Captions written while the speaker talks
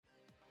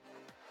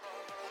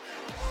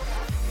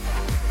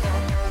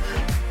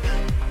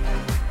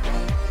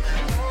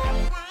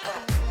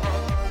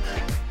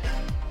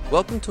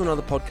Welcome to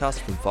another podcast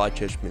from Fire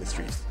Church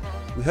Ministries.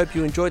 We hope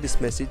you enjoy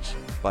this message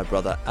by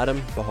Brother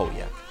Adam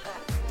Baholyak.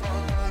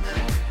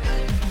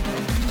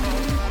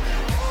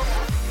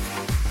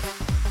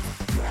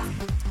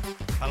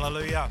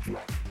 Hallelujah.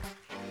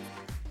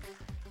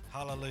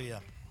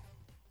 Hallelujah.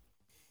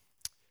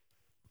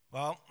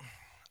 Well,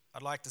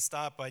 I'd like to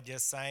start by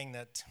just saying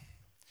that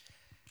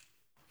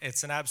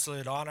it's an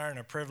absolute honor and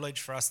a privilege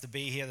for us to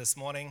be here this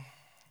morning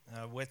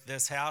with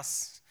this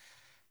house.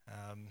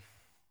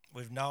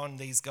 We've known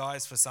these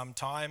guys for some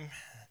time,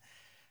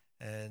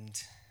 and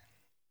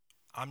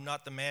I'm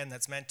not the man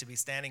that's meant to be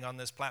standing on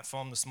this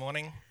platform this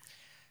morning.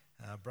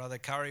 Brother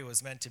Curry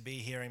was meant to be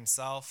here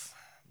himself,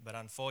 but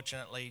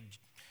unfortunately,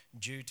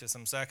 due to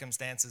some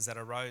circumstances that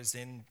arose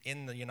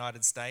in the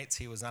United States,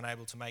 he was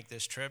unable to make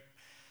this trip.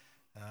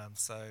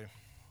 So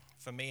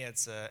for me,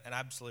 it's an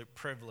absolute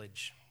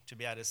privilege to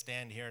be able to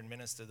stand here and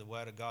minister the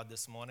Word of God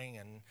this morning.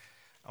 And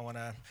I want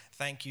to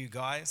thank you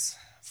guys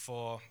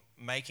for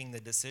making the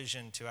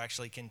decision to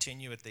actually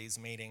continue with these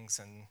meetings.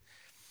 And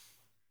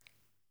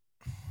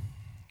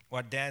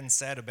what Dan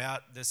said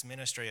about this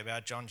ministry,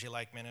 about John G.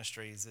 Lake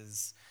Ministries,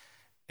 is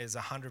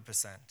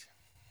 100%.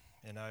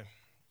 You know,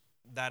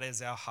 that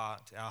is our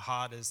heart. Our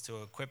heart is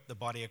to equip the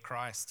body of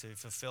Christ to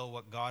fulfill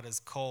what God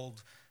has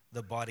called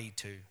the body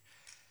to.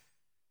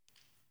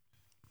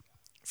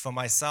 For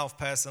myself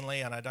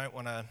personally, and I don't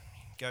want to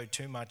go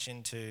too much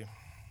into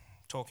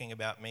talking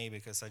about me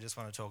because I just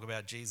want to talk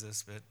about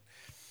Jesus, but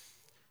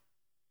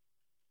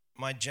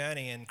my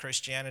journey in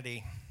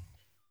Christianity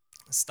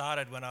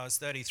started when I was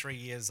 33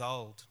 years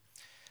old,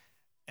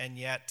 and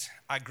yet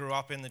I grew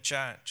up in the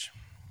church.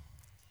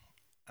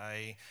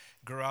 I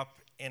grew up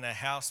in a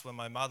house where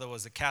my mother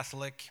was a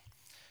Catholic.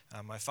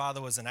 My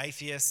father was an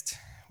atheist,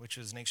 which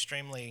was an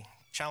extremely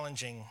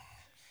challenging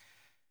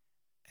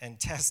and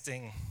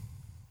testing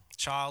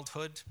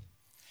childhood.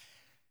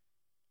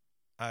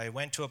 I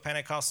went to a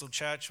Pentecostal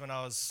church when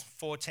I was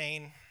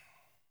 14,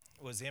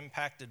 was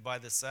impacted by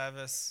the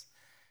service,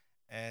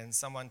 and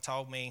someone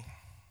told me,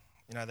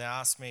 they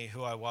asked me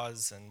who I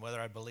was and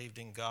whether I believed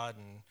in God,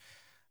 and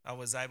I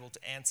was able to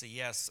answer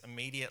yes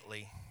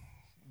immediately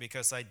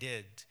because I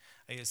did.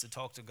 I used to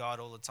talk to God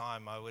all the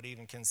time. I would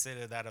even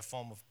consider that a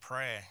form of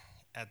prayer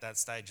at that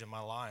stage of my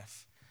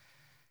life.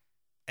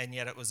 And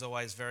yet it was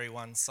always very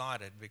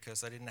one-sided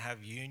because I didn't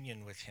have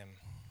union with Him.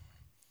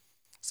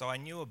 So I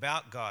knew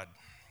about God,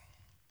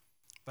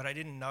 but I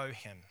didn't know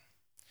Him.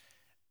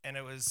 And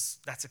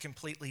that's a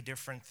completely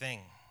different thing.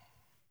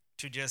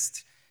 To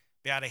just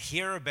be able to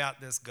hear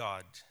about this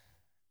God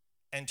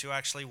and to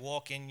actually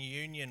walk in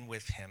union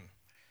with Him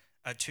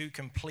are two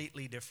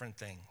completely different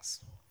things.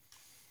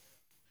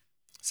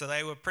 So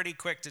they were pretty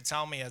quick to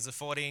tell me as a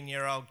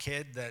 14-year-old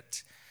kid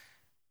that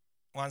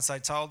once I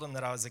told them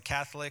that I was a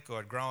Catholic or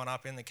had grown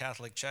up in the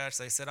Catholic Church,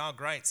 they said, "Oh,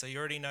 great, so you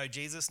already know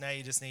Jesus, now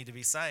you just need to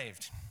be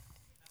saved."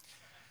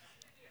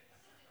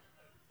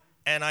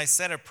 And I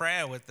said a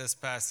prayer with this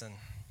person.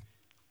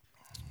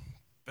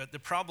 But the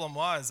problem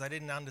was I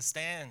didn't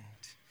understand.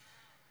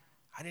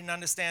 I didn't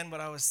understand what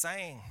I was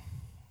saying.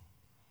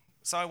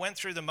 So I went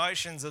through the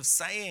motions of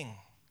saying,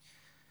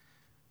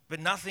 but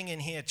nothing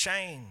in here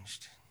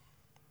changed.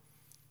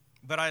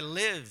 But I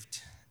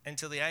lived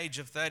until the age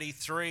of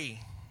 33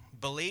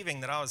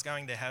 believing that I was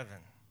going to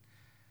heaven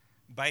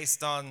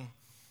based on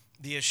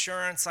the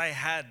assurance I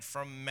had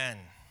from men,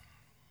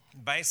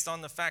 based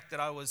on the fact that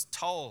I was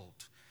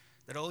told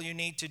that all you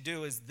need to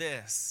do is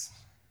this,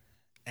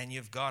 and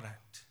you've got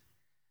it.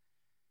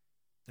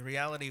 The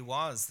reality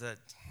was that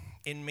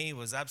in me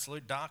was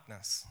absolute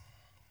darkness.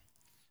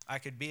 I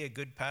could be a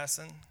good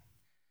person,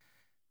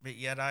 but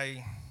yet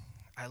I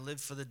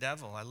lived for the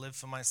devil. I lived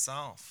for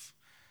myself.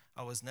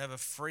 I was never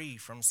free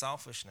from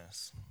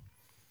selfishness.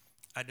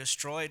 I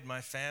destroyed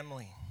my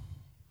family.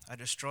 I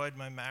destroyed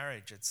my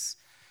marriage.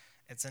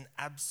 It's an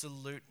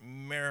absolute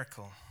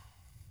miracle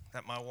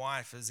that my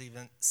wife is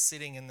even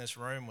sitting in this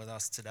room with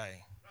us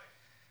today.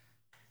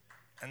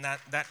 And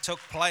that took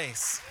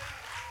place.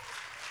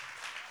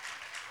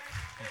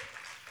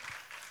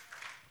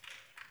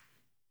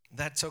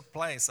 That took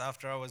place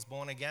after I was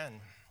born again.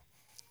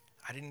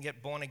 I didn't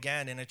get born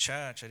again in a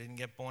church. I didn't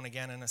get born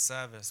again in a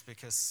service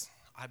because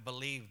I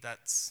believed I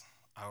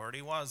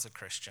already was a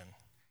Christian.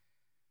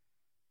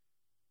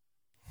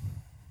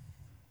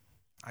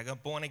 I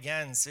got born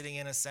again sitting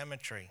in a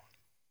cemetery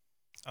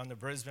on the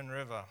Brisbane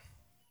River.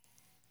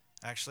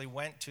 I actually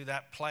went to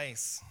that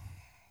place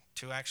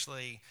to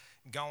actually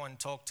go and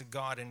talk to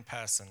God in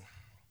person.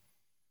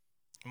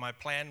 My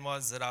plan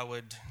was that I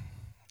would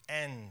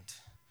end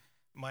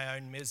my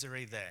own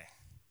misery there.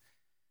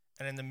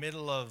 And in the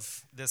middle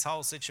of this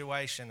whole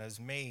situation, as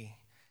me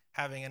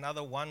having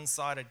another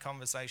one-sided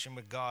conversation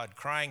with God,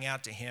 crying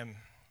out to Him,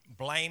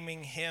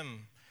 blaming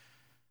Him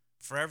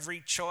for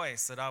every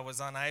choice that I was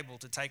unable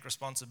to take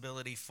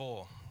responsibility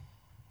for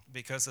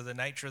because of the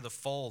nature of the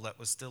fall that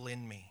was still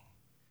in me.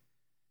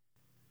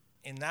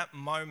 In that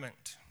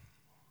moment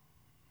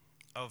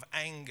of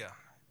anger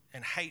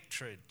and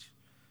hatred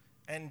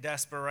and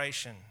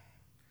desperation,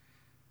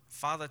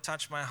 Father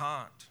touched my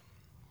heart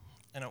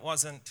And it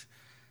wasn't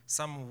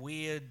some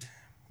weird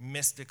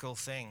mystical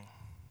thing.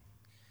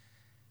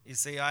 You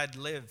see, I'd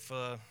lived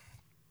for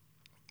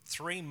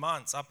 3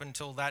 months up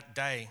until that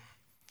day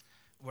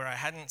where I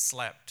hadn't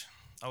slept.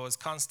 I was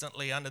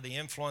constantly under the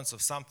influence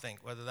of something,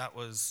 whether that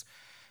was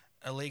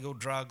illegal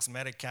drugs,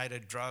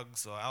 medicated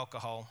drugs, or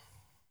alcohol.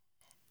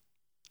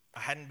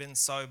 I hadn't been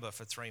sober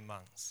for 3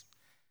 months.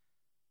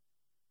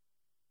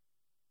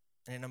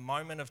 And in a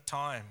moment of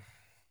time,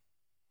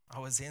 I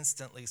was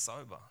instantly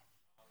sober.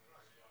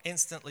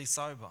 Instantly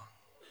sober.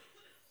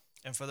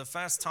 And for the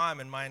first time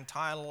in my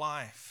entire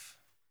life,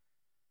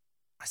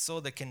 I saw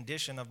the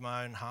condition of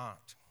my own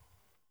heart.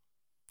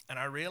 And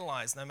I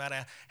realized no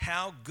matter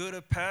how good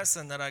a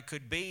person that I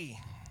could be,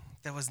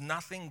 there was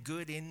nothing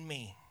good in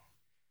me.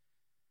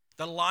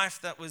 The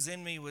life that was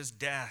in me was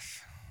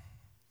death.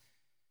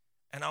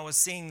 And I was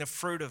seeing the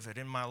fruit of it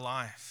in my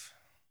life.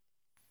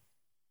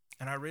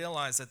 And I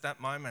realized at that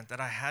moment that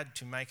I had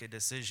to make a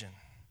decision,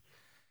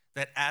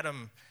 that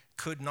Adam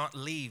could not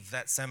leave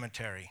that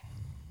cemetery.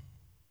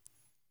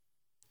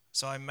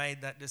 So I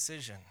made that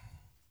decision.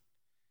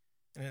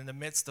 And in the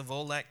midst of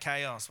all that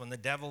chaos, when the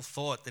devil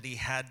thought that he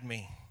had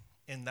me,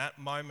 in that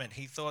moment,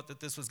 he thought that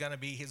this was going to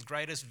be his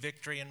greatest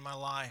victory in my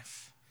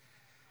life.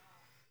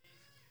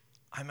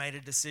 I made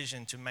a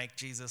decision to make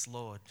Jesus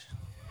Lord.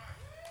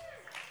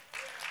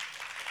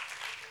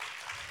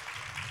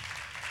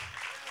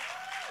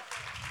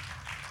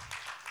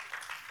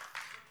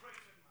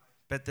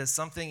 But there's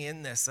something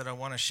in this that I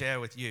want to share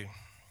with you.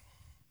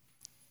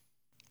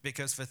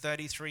 Because for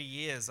 33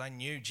 years, I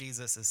knew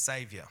Jesus as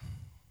Savior.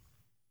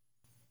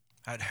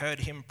 I'd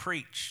heard him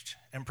preached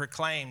and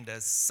proclaimed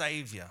as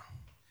Savior.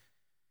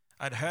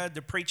 I'd heard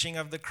the preaching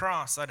of the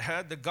cross. I'd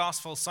heard the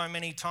gospel so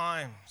many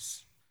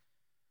times.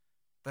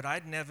 But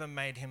I'd never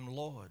made him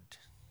Lord.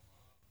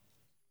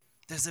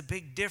 There's a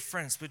big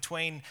difference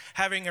between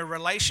having a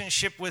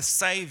relationship with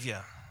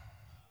Savior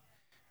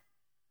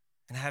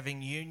and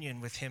having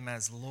union with him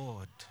as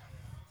Lord.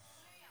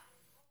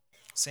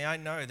 See, I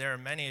know there are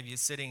many of you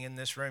sitting in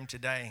this room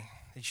today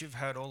that you've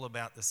heard all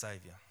about the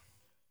Savior.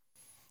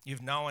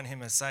 You've known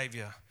him as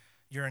Savior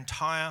your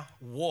entire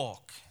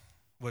walk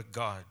with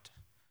God.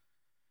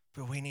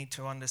 But we need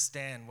to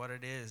understand what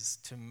it is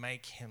to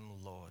make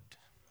him Lord.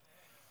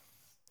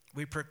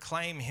 We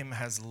proclaim him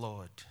as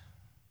Lord.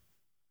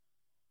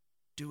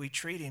 Do we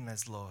treat him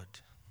as Lord?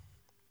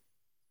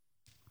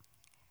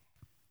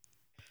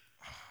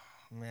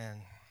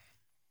 Man,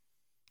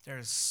 there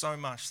is so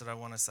much that I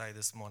want to say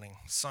this morning.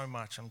 So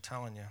much, I'm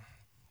telling you.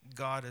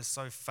 God is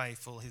so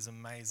faithful. He's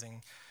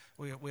amazing.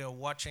 We are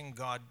watching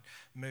God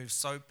move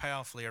so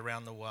powerfully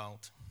around the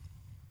world.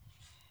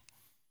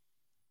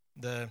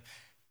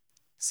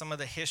 Some of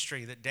the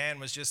history that Dan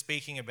was just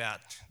speaking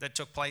about that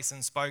took place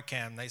in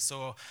Spokane, they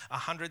saw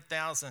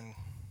 100,000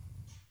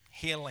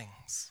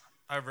 healings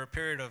over a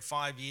period of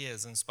 5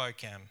 years in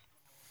Spokane.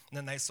 And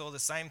then they saw the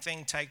same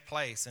thing take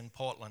place in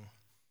Portland.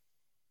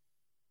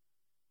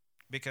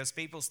 Because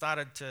people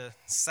started to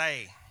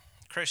say,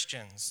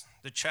 Christians,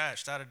 the church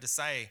started to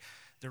say,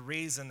 the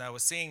reason they were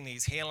seeing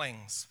these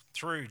healings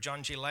through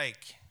John G.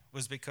 Lake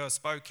was because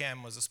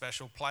Spokane was a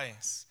special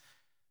place.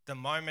 The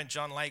moment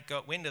John Lake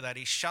got wind of that,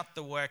 he shut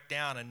the work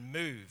down and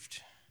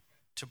moved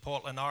to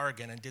Portland,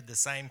 Oregon, and did the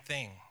same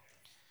thing.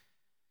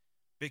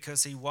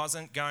 Because he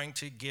wasn't going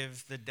to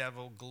give the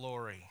devil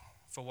glory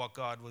for what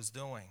God was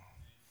doing.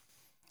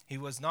 He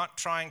was not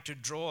trying to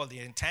draw the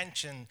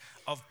attention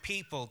of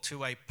people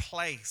to a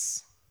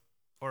place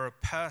or a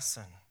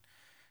person.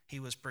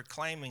 He was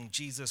proclaiming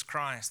Jesus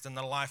Christ and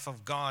the life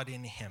of God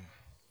in him.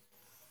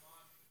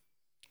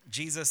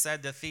 Jesus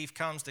said, the thief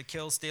comes to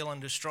kill, steal, and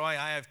destroy.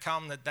 I have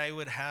come that they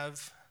would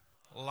have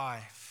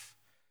life.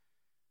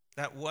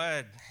 That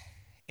word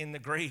in the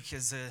Greek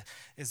is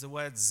the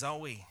word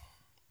Zoe.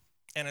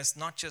 And it's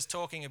not just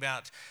talking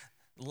about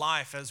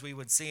life as we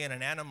would see in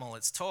an animal.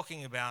 It's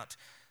talking about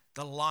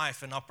the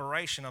life and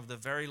operation of the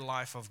very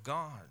life of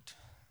God.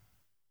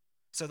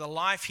 So the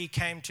life he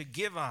came to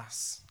give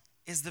us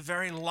is the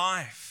very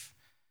life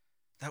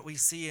that we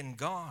see in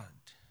God,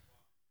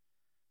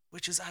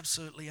 which is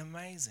absolutely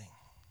amazing.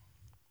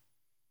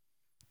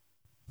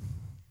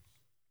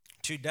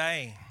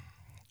 Today,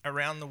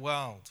 around the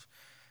world,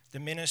 the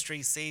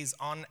ministry sees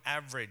on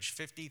average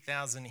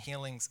 50,000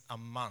 healings a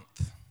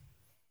month.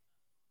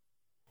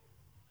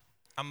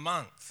 A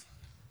month.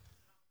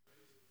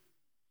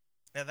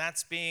 Now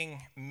that's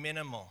being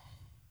minimal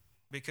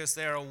because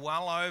there are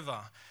well over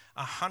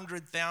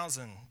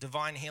 100,000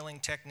 divine healing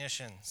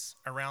technicians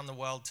around the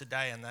world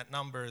today, and that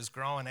number is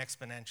growing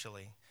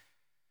exponentially.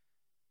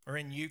 We're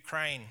in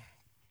Ukraine.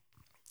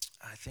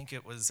 I think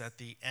it was at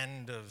the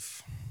end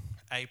of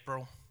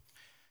April.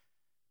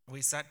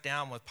 We sat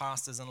down with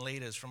pastors and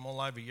leaders from all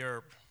over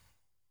Europe,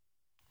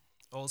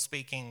 all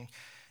speaking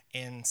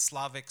in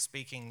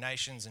Slavic-speaking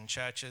nations and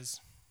churches.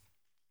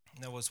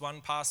 And there was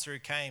one pastor who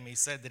came. He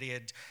said that he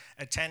had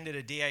attended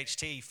a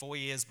DHT 4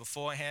 years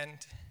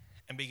beforehand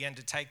and began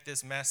to take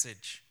this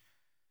message,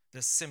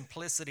 the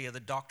simplicity of the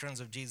doctrines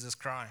of Jesus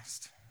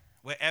Christ,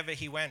 wherever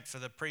he went for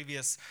the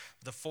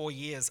 4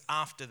 years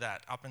after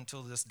that, up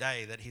until this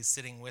day that he's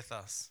sitting with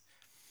us.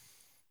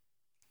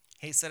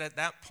 He said at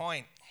that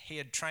point, he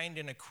had trained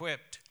and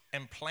equipped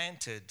and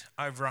planted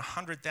over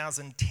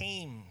 100,000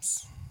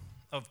 teams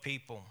of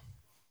people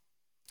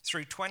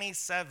through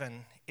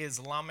 27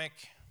 Islamic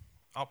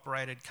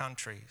operated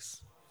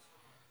countries.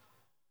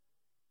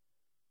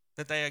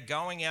 That they are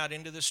going out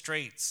into the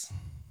streets,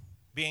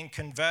 being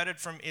converted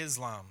from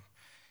Islam,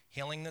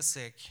 healing the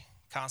sick,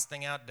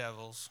 casting out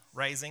devils,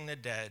 raising the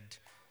dead,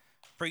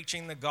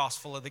 preaching the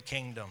gospel of the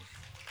kingdom.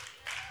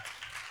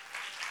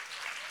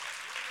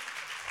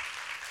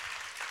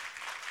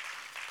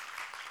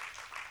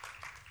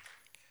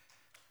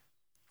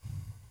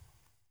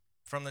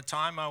 From the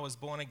time I was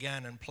born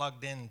again and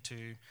plugged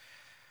into,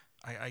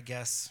 I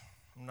guess,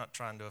 I'm not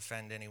trying to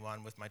offend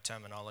anyone with my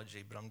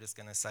terminology, but I'm just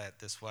going to say it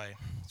this way,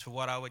 to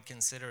what I would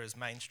consider as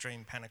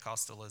mainstream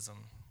Pentecostalism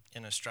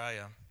in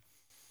Australia,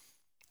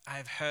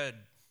 I've heard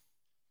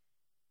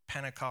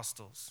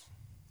Pentecostals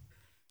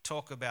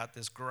talk about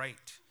this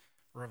great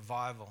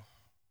revival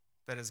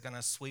that is going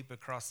to sweep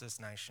across this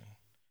nation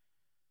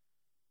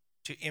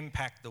to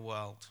impact the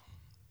world.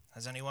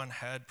 Has anyone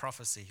heard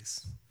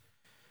prophecies?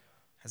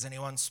 Has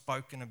anyone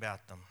spoken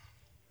about them?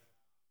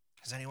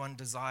 Has anyone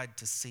desired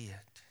to see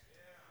it?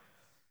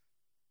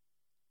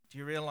 Do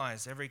you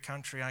realize every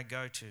country I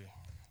go to,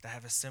 they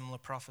have a similar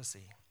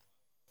prophecy?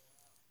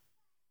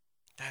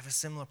 They have a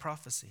similar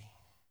prophecy.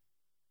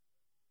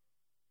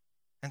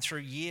 And through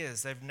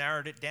years, they've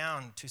narrowed it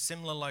down to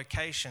similar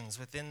locations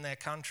within their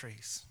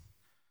countries.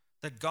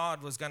 That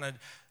God was going to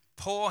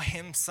pour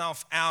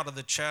himself out of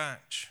the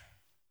church.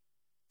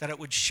 That it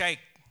would shake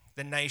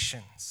the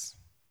nations.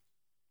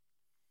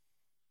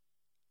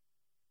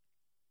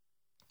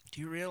 Do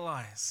you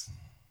realize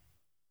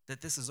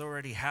that this is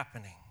already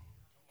happening?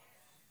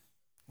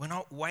 We're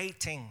not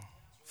waiting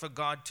for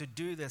God to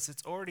do this.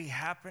 It's already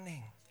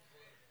happening.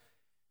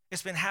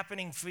 It's been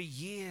happening for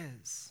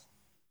years.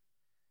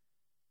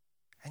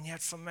 And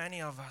yet for many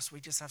of us,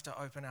 we just have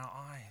to open our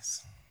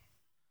eyes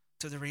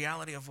to the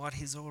reality of what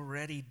he's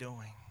already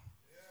doing.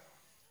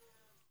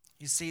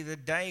 You see, the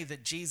day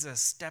that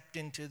Jesus stepped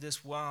into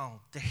this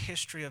world, the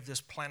history of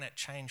this planet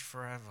changed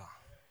forever.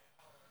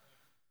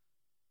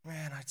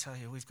 Man, I tell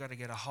you, we've got to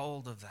get a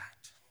hold of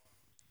that.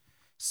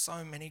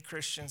 So many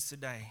Christians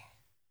today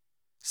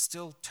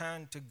still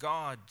turn to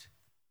God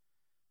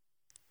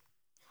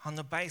on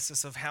the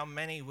basis of how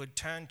many would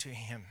turn to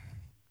him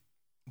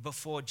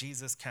before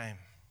Jesus came.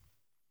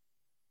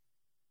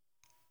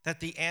 That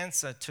the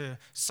answer to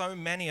so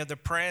many of the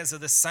prayers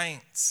of the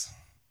saints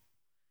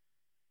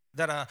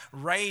that are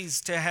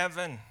raised to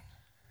heaven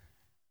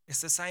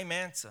is the same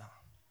answer.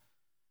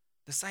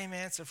 The same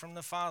answer from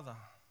the Father.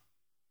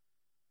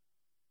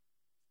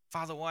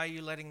 Father, why are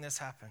you letting this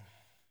happen?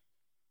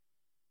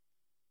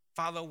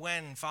 Father,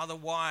 when? Father,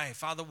 why?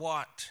 Father,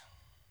 what?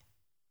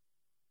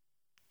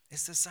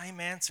 It's the same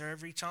answer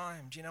every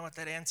time. Do you know what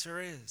that answer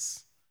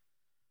is?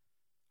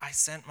 I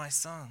sent my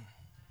son.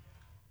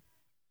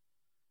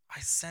 I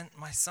sent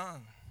my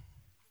son.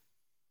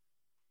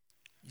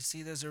 You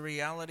see, there's a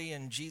reality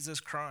in Jesus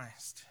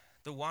Christ,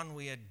 the one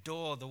we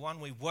adore, the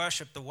one we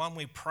worship, the one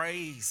we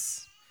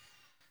praise,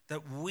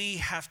 that we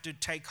have to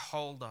take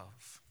hold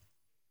of.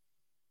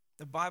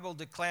 The Bible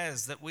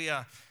declares that we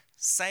are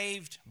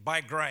saved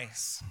by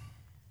grace.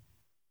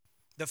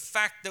 The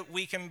fact that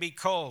we can be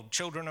called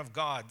children of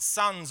God,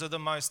 sons of the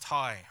Most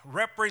High,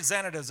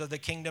 representatives of the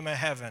kingdom of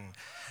heaven,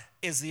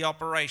 is the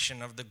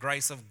operation of the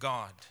grace of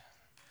God.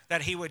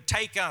 That he would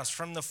take us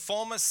from the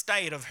former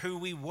state of who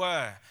we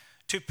were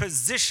to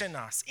position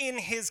us in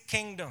his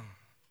kingdom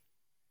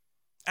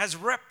as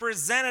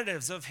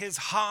representatives of his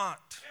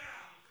heart,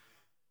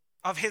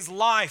 of his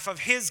life,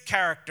 of his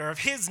character, of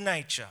his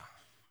nature.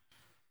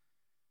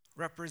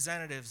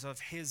 Representatives of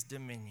his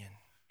dominion,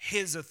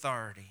 his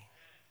authority,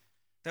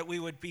 that we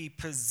would be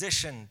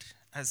positioned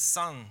as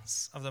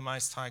sons of the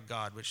Most High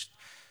God, which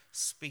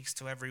speaks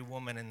to every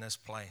woman in this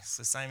place,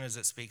 the same as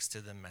it speaks to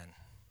the men.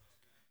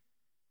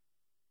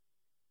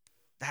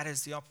 That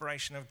is the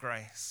operation of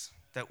grace,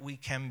 that we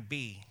can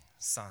be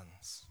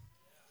sons.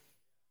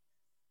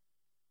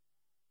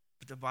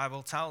 But the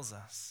Bible tells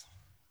us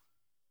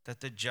that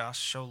the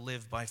just shall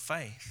live by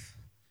faith.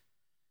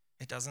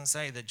 It doesn't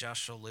say the just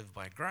shall live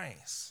by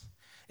grace.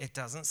 It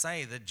doesn't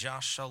say the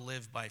just shall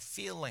live by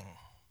feeling.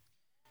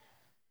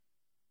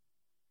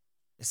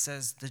 It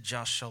says the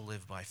just shall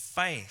live by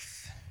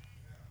faith.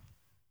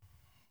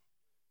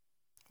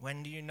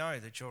 When do you know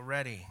that you're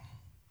ready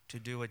to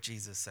do what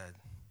Jesus said?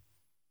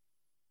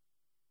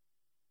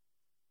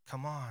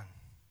 Come on,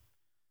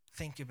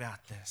 think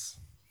about this.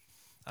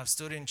 I've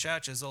stood in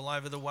churches all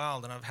over the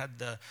world, and I've had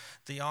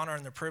the honor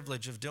and the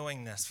privilege of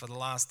doing this for the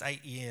last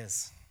 8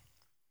 years.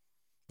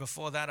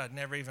 Before that, I'd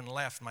never even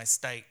left my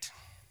state,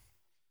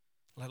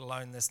 let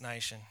alone this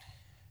nation.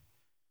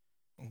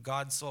 And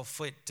God saw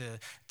fit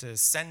to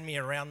send me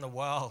around the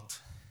world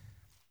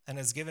and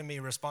has given me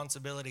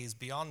responsibilities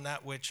beyond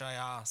that which I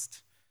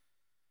asked.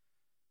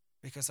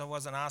 Because I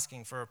wasn't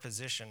asking for a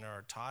position or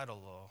a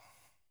title or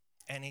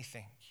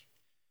anything.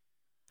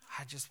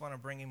 I just want to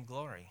bring him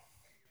glory.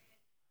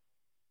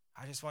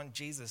 I just want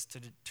Jesus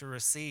to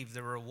receive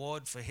the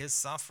reward for his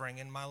suffering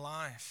in my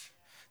life,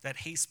 that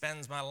he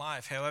spends my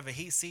life however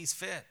he sees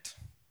fit.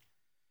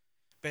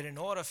 But in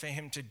order for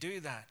him to do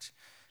that,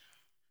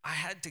 I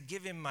had to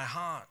give him my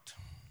heart,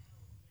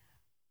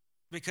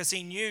 because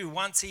he knew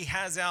once he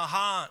has our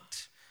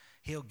heart,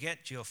 he'll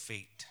get your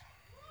feet.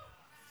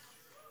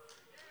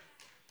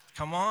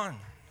 Come on.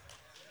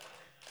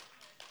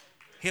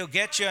 He'll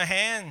get your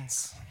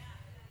hands.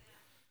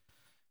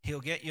 He'll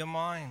get your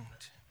mind.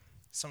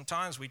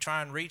 Sometimes we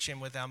try and reach him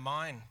with our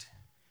mind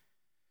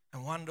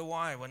and wonder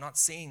why we're not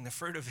seeing the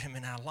fruit of him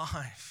in our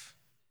life.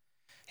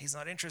 He's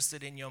not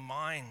interested in your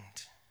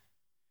mind,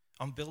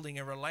 on building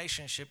a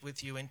relationship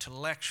with you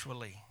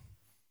intellectually.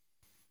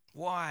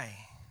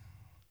 Why?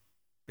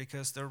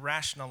 Because the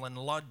rational and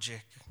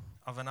logic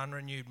of an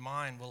unrenewed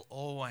mind will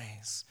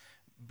always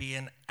be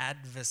an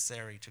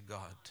adversary to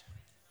God.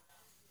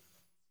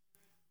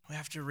 We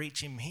have to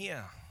reach him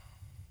here.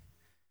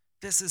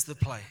 This is the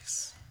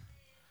place.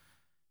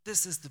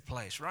 This is the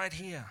place, right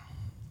here.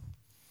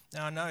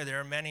 Now, I know there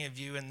are many of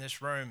you in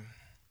this room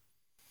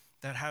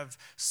that have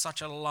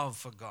such a love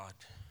for God,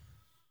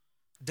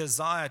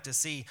 desire to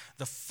see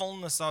the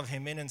fullness of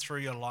him in and through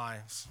your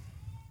lives.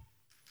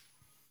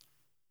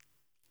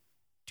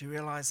 Do you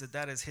realize that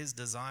that is his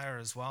desire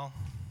as well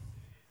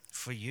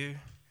for you?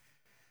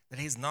 That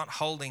he's not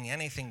holding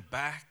anything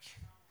back?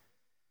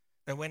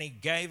 That when he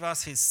gave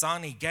us his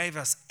son, he gave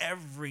us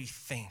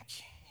everything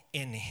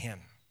in him.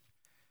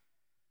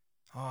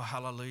 Oh,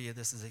 hallelujah,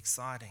 this is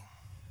exciting.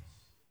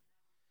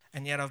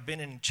 And yet I've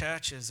been in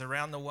churches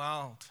around the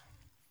world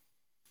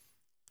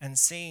and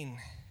seen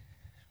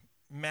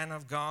men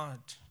of God,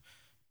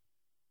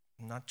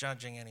 I'm not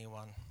judging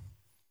anyone,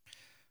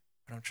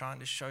 but I'm trying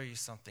to show you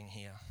something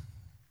here.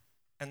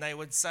 And they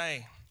would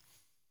say,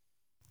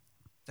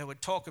 they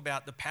would talk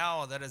about the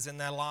power that is in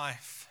their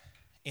life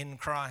in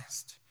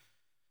Christ.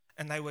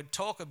 And they would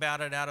talk about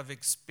it out of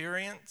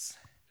experience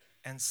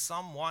and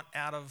somewhat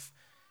out of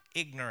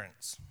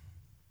ignorance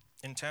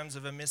in terms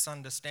of a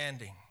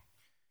misunderstanding.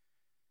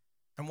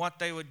 And what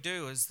they would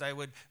do is they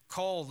would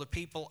call the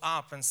people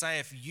up and say,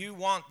 if you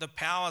want the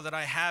power that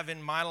I have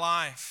in my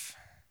life,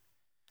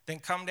 then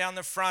come down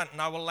the front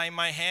and I will lay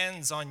my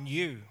hands on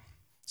you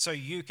so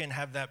you can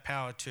have that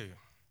power too.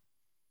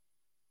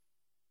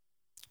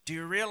 Do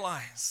you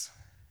realize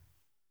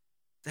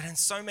that in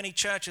so many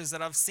churches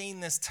that I've seen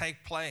this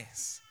take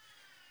place,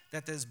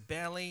 that there's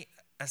barely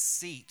a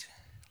seat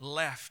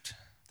left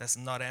that's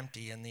not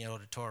empty in the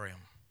auditorium?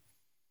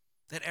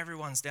 That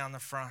everyone's down the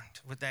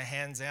front with their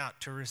hands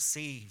out to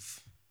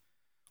receive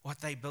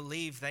what they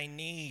believe they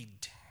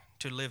need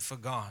to live for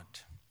God.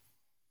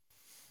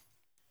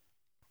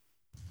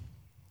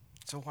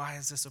 So why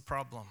is this a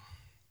problem?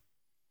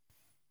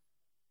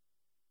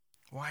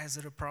 Why is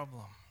it a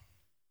problem?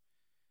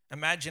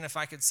 Imagine if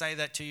I could say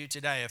that to you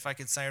today. If I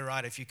could say,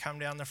 right, if you come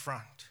down the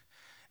front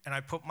and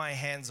I put my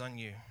hands on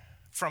you,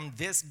 from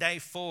this day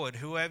forward,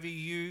 whoever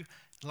you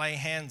lay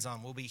hands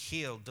on will be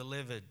healed,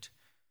 delivered,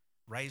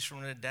 raised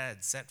from the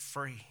dead, set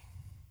free.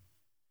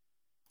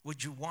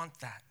 Would you want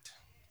that?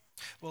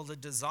 Well, the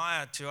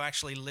desire to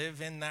actually live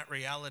in that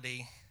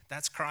reality,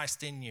 that's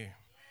Christ in you.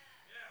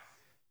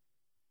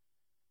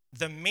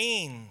 The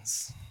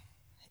means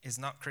is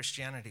not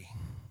Christianity.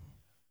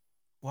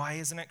 Why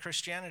isn't it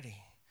Christianity?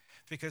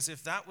 Because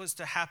if that was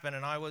to happen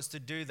and I was to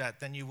do that,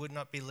 then you would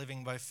not be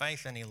living by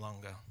faith any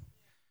longer.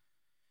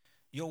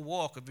 Your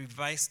walk would be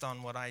based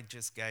on what I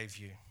just gave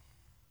you.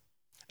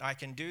 I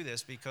can do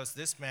this because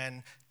this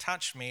man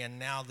touched me and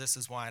now this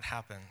is why it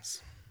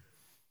happens.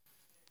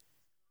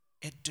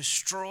 It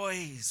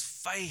destroys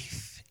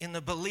faith in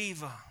the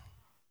believer.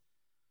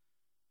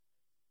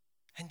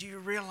 And do you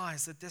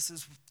realize that this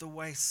is the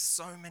way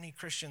so many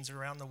Christians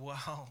around the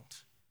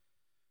world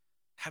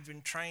have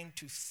been trained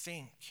to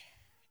think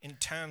in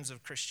terms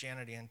of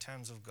Christianity, in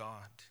terms of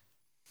God?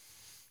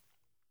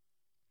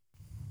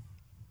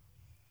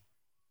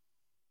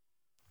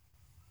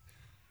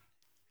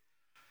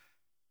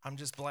 I'm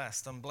just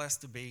blessed. I'm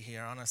blessed to be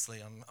here,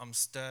 honestly. I'm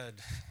stirred.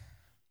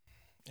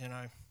 You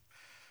know,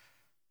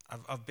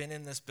 I've been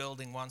in this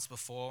building once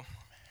before,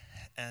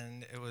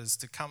 and it was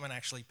to come and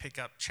actually pick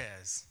up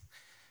chairs.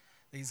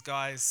 These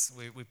guys,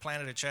 we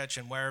planted a church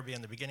in Werribee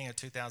in the beginning of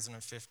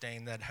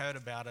 2015. They'd heard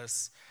about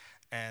us,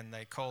 and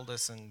they called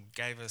us and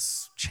gave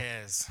us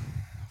chairs,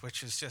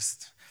 which is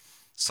just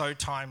so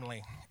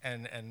timely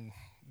and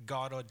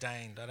God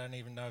ordained. I don't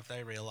even know if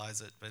they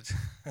realize it, but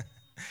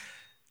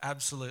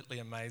absolutely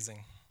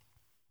amazing.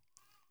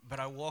 But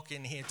I walk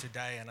in here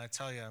today and I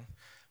tell you,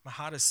 my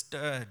heart is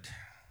stirred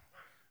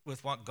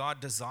with what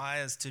God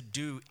desires to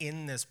do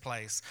in this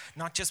place,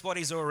 not just what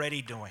he's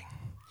already doing.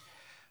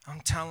 I'm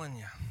telling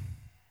you,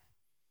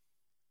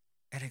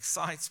 it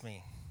excites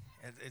me.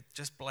 It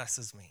just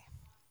blesses me.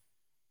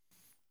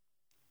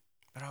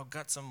 But I've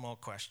got some more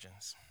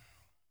questions.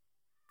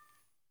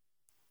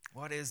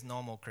 What is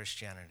normal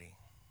Christianity?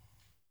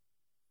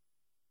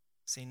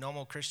 See,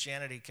 normal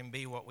Christianity can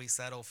be what we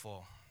settle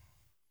for.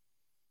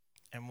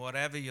 And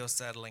whatever you're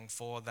settling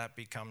for, that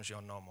becomes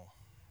your normal.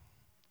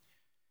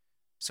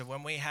 So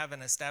when we have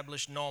an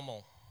established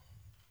normal,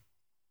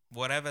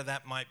 whatever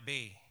that might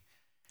be,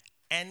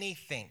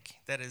 anything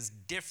that is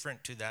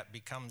different to that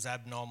becomes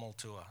abnormal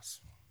to us.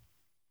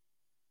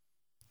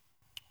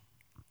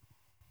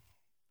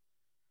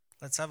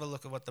 Let's have a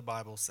look at what the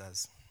Bible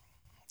says.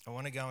 I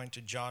want to go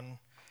into John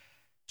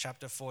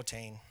chapter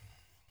 14.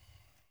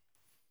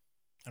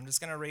 I'm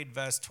just going to read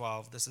verse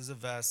 12. This is a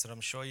verse that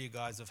I'm sure you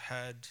guys have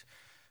heard,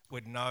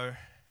 would know,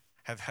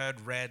 have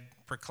heard read,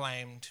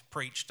 proclaimed,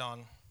 preached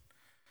on.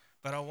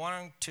 But I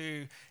want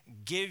to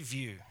give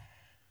you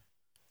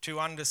to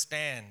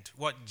understand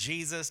what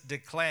Jesus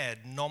declared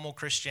normal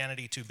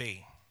Christianity to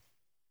be.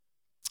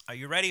 Are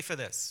you ready for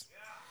this? Yeah.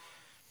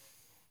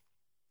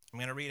 I'm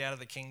going to read out of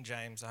the King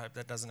James. I hope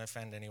that doesn't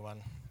offend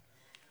anyone.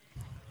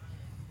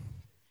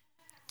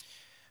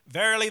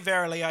 Verily,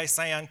 verily, I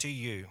say unto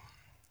you,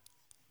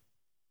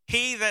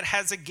 he that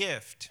has a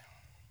gift,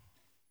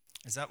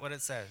 is that what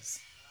it says?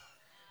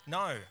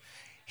 No.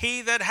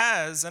 He that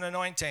has an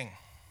anointing,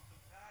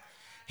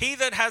 he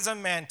that has a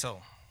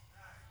mantle,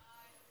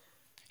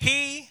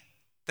 he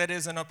that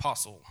is an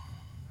apostle,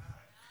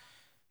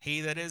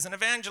 he that is an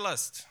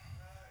evangelist.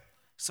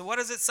 So what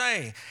does it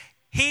say?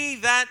 He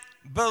that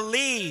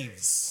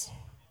believes.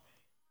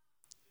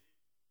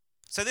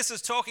 So this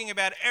is talking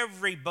about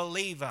every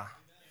believer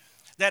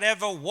that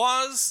ever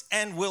was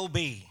and will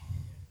be.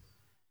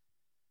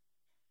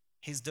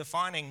 He's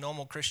defining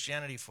normal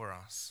Christianity for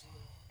us.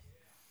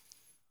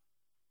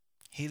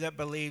 He that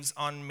believes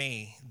on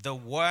me, the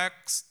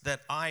works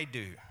that I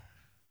do,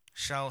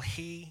 shall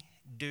he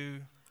do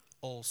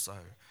also.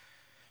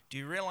 Do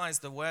you realize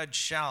the word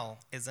shall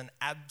is an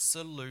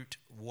absolute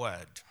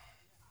word?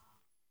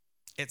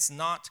 It's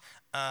not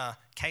a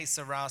que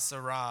sera,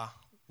 sera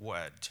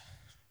word.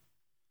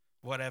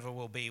 Whatever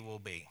will be, will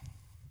be.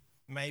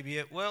 Maybe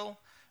it will,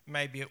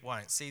 maybe it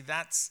won't. See,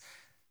 that's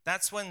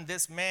when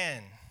this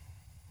man,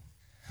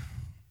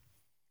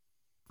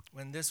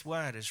 when this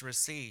word is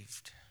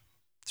received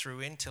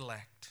through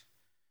intellect,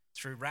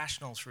 through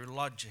rational, through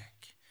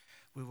logic,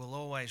 we will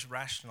always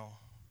rational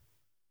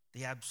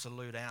the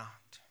absolute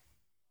out.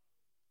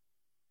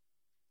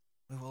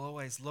 We will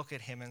always look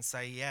at him and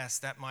say, yes,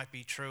 that might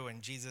be true,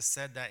 and Jesus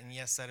said that, and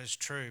yes, that is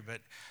true, but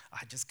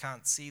I just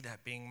can't see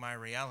that being my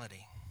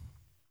reality.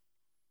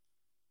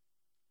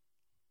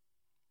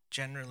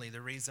 Generally,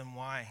 the reason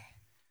why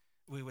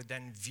we would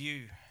then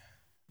view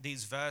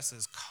these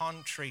verses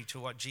contrary to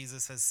what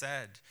Jesus has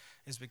said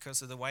is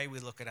because of the way we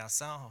look at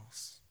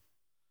ourselves.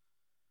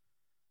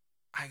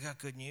 I got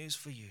good news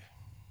for you.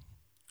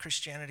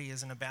 Christianity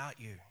isn't about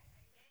you.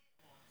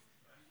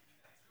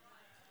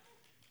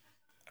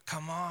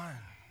 Come on.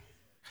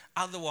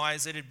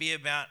 Otherwise, it'd be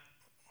about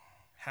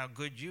how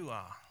good you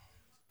are.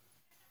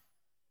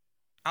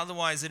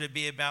 Otherwise, it'd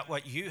be about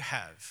what you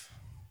have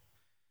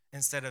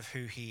instead of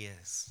who he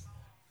is.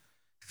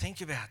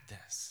 Think about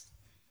this.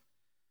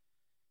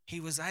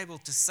 He was able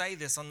to say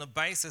this on the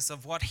basis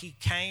of what he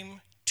came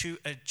to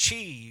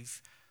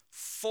achieve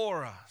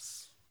for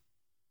us.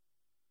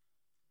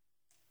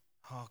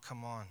 Oh,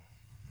 come on.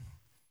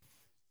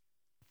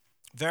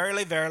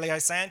 Verily, verily, I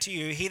say unto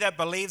you, he that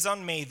believes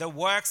on me, the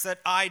works that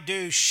I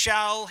do,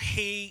 shall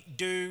he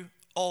do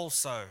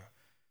also.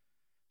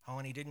 Oh,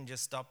 and he didn't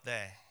just stop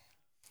there.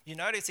 You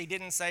notice he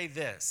didn't say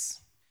this.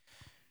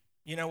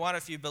 You know what?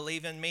 If you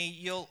believe in me,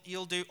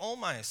 you'll do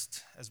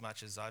almost as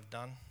much as I've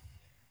done.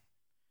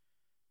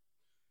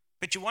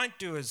 But you won't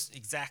do as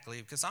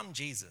exactly because I'm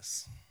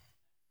Jesus.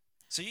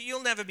 So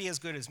you'll never be as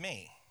good as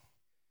me.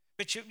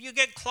 But you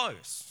get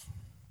close.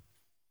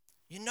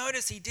 You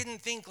notice he didn't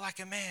think like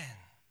a man.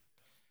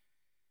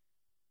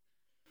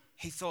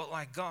 He thought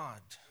like God.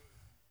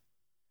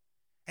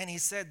 And he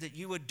said that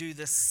you would do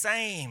the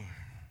same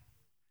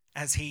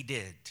as he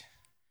did.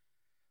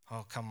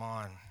 Oh, come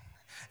on.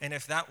 And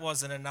if that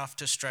wasn't enough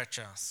to stretch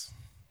us,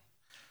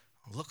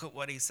 look at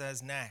what he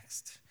says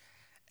next.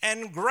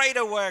 And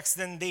greater works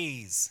than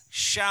these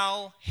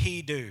shall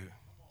he do.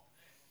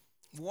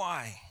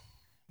 Why?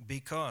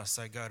 Because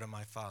I go to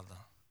my Father.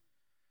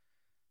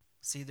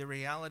 See, the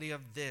reality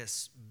of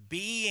this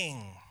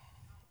being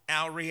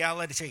our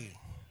reality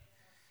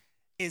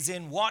is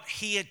in what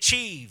he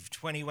achieved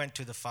when he went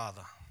to the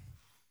Father.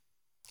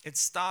 It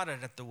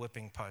started at the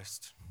whipping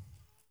post.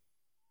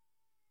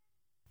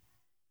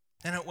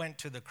 Then it went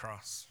to the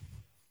cross.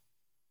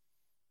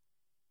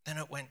 Then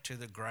it went to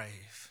the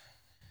grave.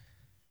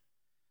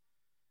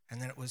 And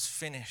then it was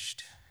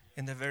finished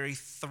in the very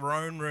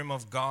throne room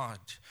of God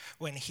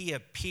when he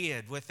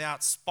appeared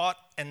without spot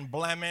and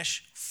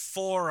blemish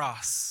for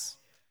us,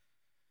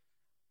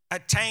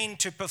 attained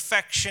to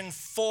perfection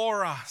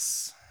for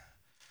us.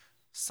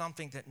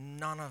 Something that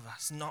none of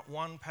us, not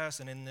one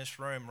person in this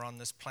room or on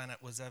this planet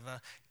was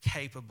ever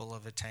capable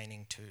of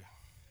attaining to.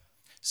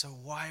 So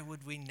why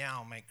would we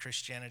now make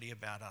Christianity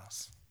about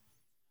us?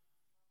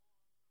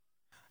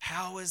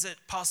 How is it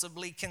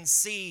possibly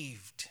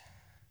conceived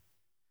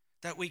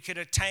that we could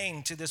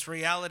attain to this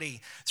reality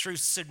through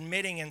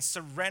submitting and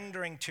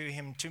surrendering to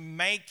him, to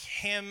make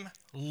him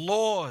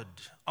Lord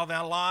of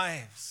our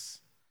lives,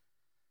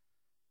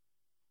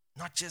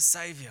 not just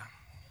Savior.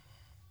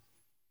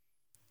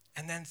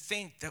 And then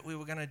think that we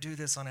were going to do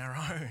this on our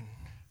own.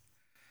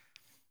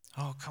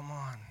 Oh, come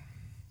on.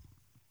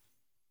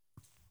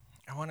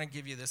 I want to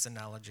give you this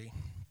analogy.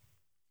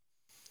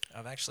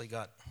 I've actually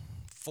got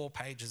 4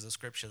 pages of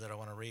scripture that I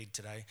want to read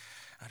today.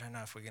 I don't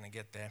know if we're going to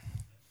get there.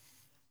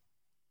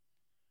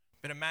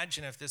 But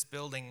imagine if this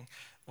building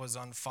was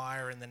on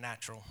fire in the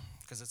natural,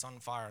 because it's on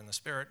fire in the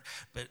spirit,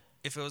 but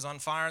if it was on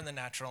fire in the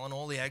natural and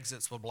all the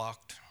exits were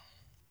blocked,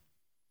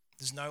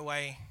 there's no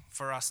way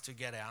for us to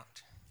get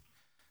out.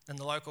 Then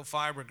the local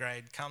fire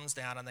brigade comes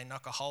down and they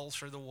knock a hole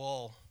through the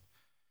wall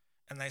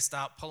and they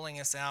start pulling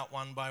us out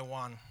one by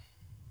one.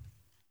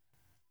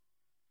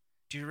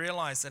 Do you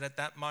realize that at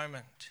that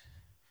moment,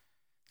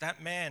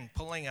 that man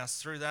pulling us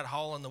through that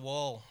hole in the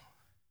wall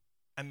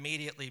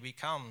immediately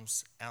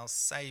becomes our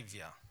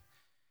Savior,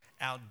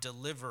 our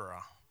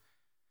deliverer,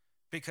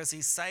 because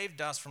he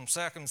saved us from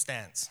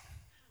circumstance.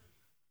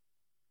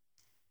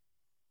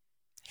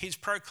 He's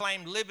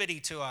proclaimed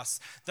liberty to us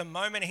the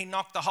moment he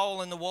knocked the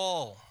hole in the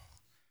wall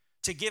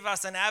to give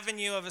us an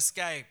avenue of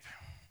escape.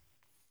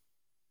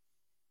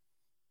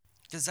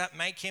 Does that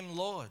make him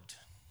Lord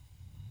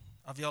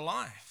of your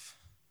life?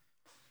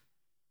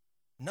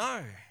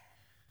 No.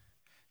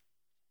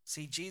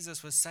 See,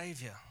 Jesus was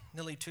Savior.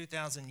 Nearly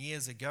 2,000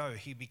 years ago,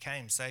 he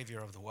became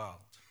Savior of the world.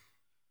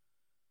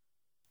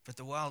 But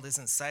the world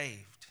isn't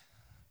saved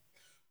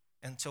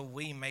until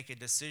we make a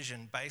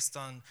decision based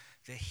on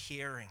the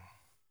hearing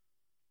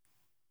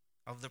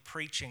of the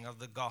preaching of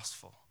the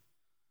gospel.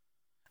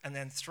 And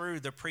then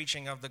through the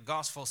preaching of the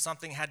gospel,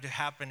 something had to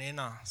happen in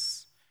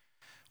us.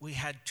 We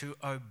had to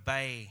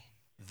obey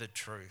the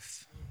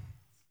truth.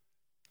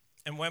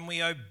 And when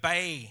we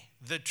obey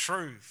the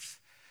truth,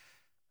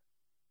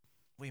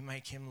 we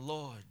make him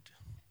Lord.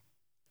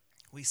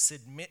 We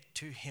submit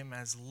to him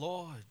as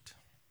Lord.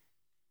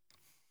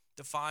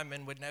 The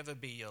fireman would never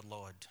be your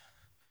Lord.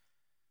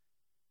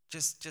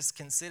 Just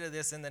consider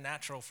this in the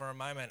natural for a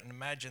moment and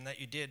imagine that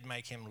you did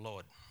make him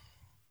Lord.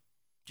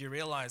 Do you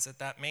realize that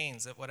that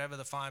means that whatever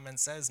the fireman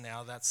says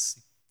now, that's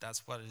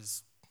what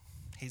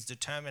he's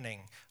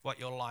determining what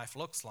your life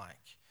looks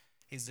like.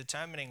 He's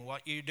determining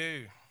what you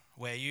do,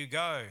 where you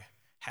go,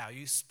 how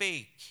you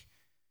speak.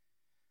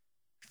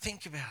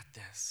 Think about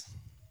this.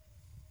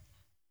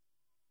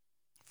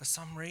 For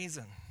some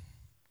reason,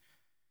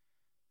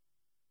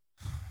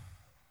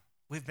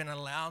 we've been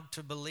allowed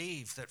to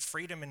believe that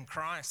freedom in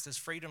Christ is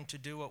freedom to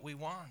do what we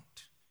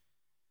want.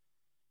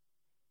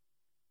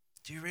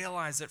 Do you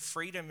realize that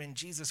freedom in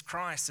Jesus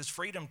Christ is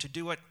freedom to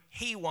do what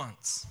he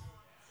wants?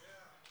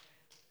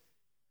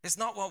 It's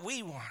not what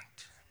we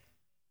want,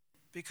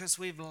 because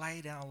we've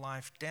laid our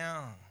life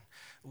down.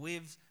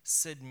 We've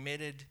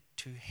submitted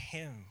to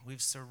him.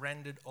 We've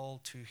surrendered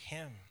all to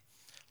him.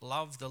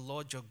 Love the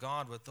Lord your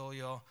God with all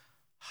your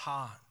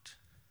heart,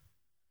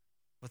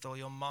 with all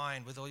your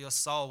mind, with all your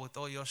soul, with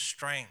all your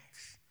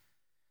strength.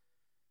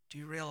 Do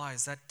you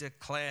realize that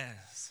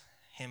declares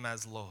him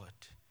as Lord?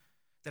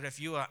 That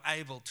if you are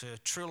able to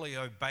truly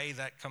obey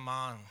that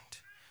command,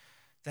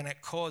 then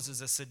it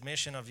causes a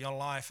submission of your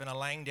life and a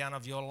laying down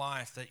of your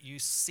life, that you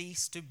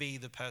cease to be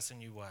the person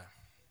you were.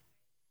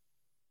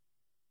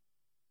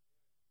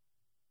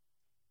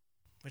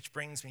 Which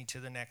brings me to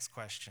the next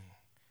question.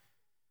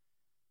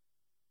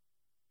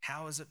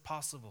 How is it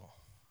possible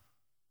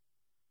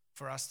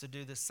for us to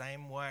do the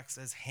same works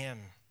as him,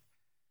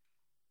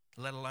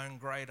 let alone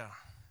greater,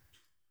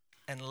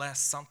 unless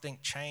something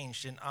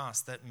changed in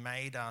us that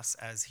made us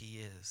as he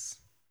is?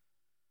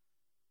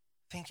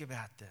 Think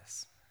about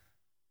this.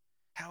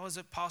 How is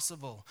it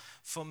possible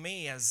for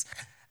me, as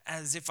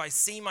if I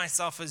see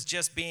myself as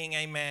just being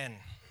a man,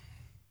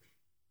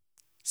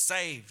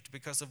 saved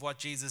because of what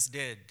Jesus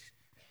did,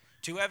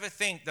 to ever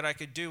think that I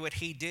could do what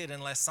he did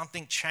unless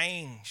something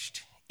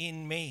changed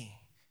in me?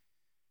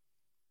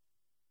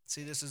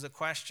 See, this is a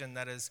question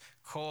that has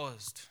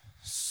caused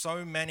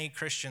so many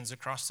Christians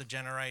across the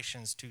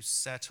generations to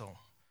settle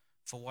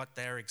for what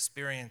they're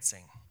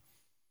experiencing.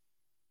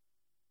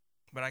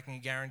 But I can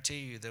guarantee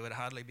you there would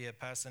hardly be a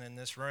person in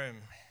this room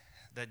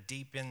that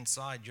deep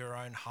inside your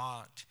own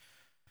heart,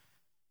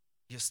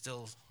 you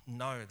still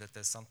know that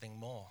there's something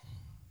more.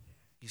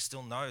 You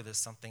still know there's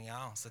something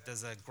else, that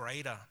there's a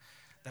greater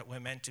that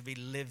we're meant to be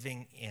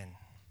living in.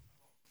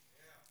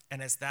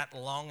 And it's that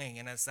longing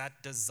and it's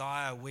that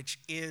desire, which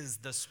is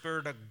the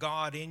Spirit of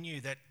God in you,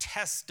 that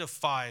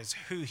testifies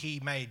who he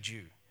made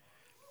you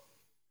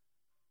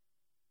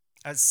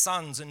as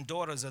sons and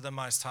daughters of the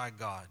Most High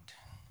God,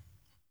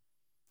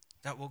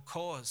 that will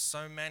cause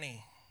so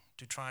many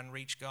to try and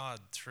reach God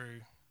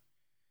through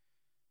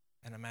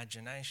an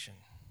imagination,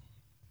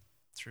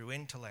 through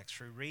intellect,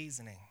 through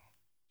reasoning,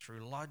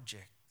 through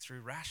logic, through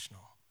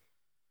rational.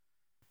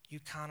 You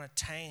can't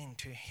attain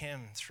to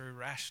him through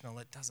rational.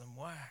 It doesn't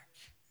work.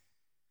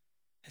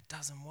 It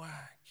doesn't work.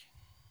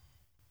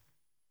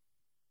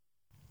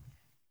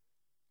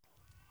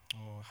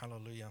 Oh,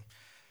 hallelujah.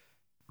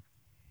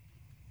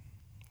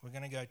 We're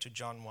going to go to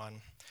John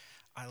 1.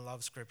 I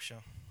love Scripture.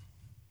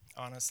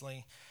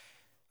 Honestly,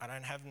 I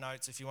don't have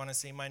notes. If you want to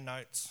see my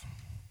notes,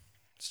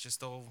 it's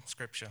just all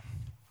Scripture.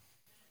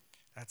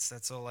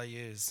 That's all I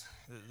use.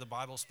 The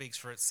Bible speaks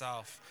for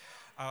itself.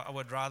 I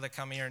would rather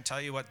come here and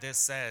tell you what this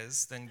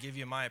says than give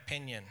you my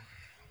opinion.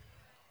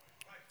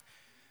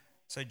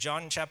 So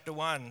John chapter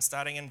 1,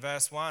 starting in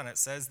verse 1, it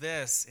says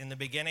this: "In the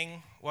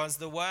beginning was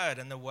the Word,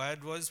 and the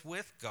Word was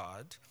with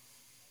God,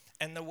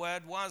 and the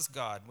Word was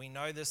God." We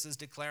know this is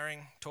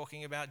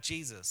talking about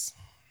Jesus.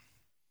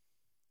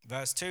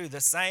 Verse 2,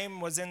 "The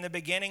same was in the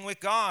beginning with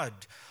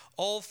God.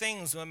 All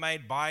things were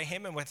made by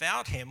him, and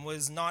without him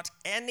was not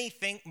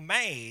anything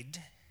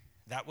made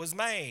that was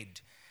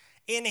made.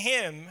 In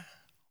him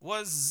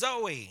was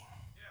Zoe."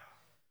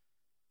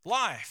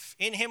 Life.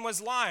 In him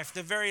was life,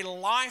 the very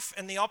life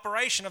and the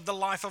operation of the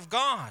life of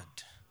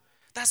God.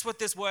 That's what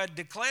this word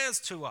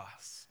declares to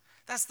us.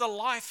 That's the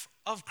life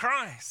of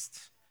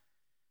Christ.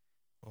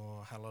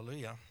 Oh,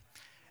 hallelujah.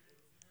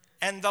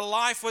 "And the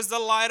life was the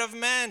light of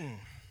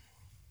men.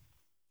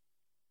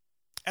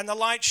 And the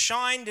light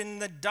shined in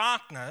the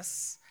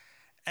darkness,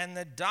 and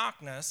the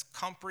darkness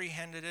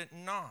comprehended it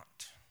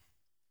not."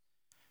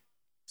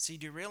 See,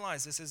 do you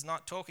realize this is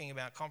not talking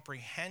about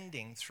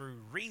comprehending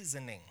through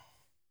reasoning?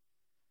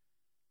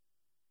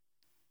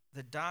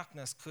 The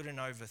darkness couldn't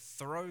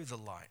overthrow the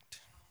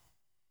light.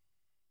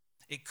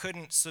 It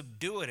couldn't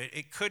subdue it.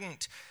 It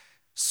couldn't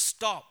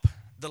stop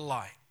the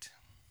light.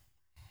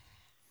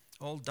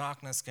 All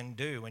darkness can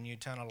do when you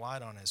turn a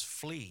light on is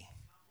flee.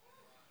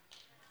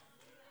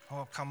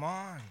 Oh, come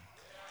on.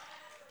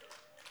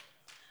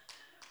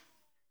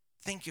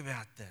 Think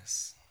about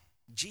this.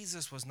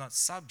 Jesus was not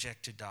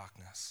subject to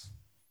darkness.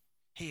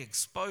 He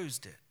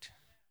exposed it.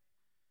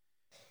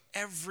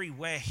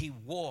 Everywhere he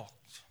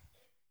walked,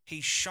 he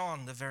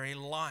shone the very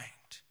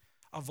light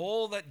of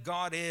all that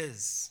God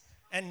is,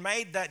 and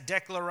made that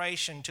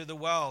declaration to the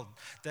world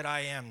that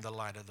I am the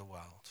light of the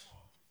world.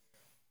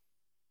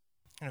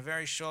 In a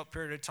very short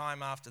period of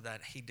time after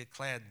that, he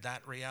declared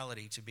that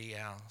reality to be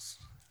ours,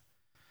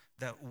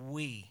 that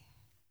we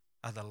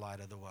are the light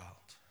of the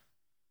world.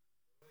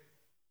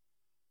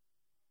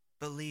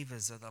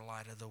 Believers are the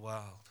light of the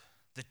world.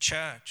 The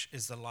church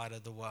is the light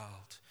of the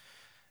world,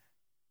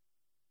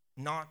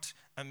 not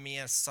a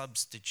mere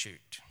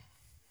substitute.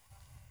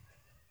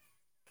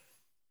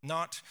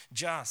 Not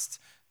just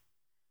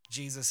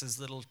Jesus'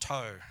 little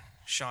toe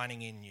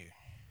shining in you,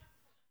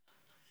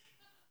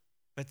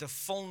 but the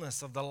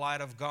fullness of the light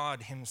of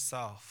God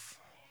himself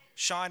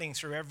shining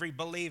through every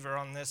believer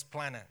on this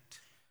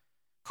planet,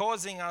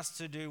 causing us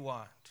to do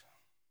what?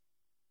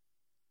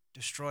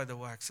 Destroy the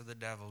works of the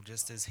devil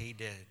just as he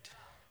did,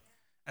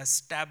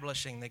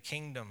 establishing the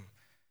kingdom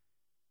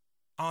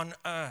on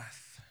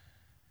earth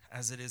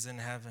as it is in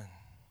heaven.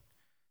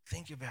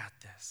 Think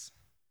about this.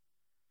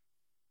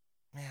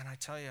 Man, I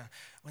tell you,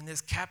 when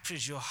this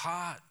captures your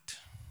heart,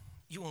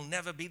 you will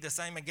never be the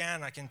same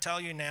again. I can tell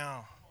you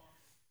now.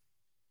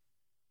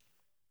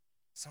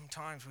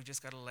 Sometimes we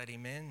just got to let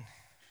him in.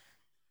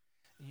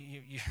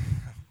 You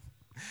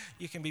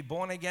can be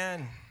born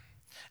again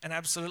and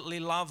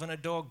absolutely love and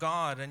adore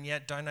God and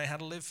yet don't know how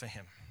to live for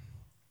him.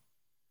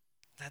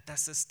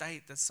 That's the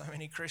state that so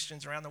many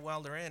Christians around the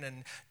world are in.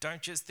 And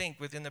don't just think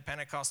within the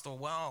Pentecostal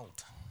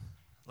world.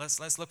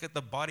 Let's look at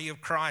the body of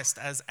Christ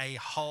as a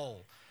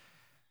whole,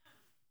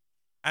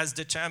 as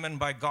determined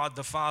by God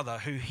the Father,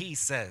 who he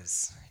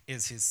says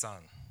is his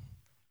Son.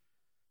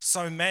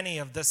 So many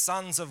of the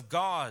sons of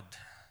God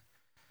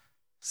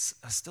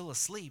are still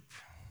asleep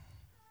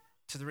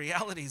to the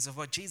realities of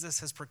what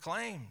Jesus has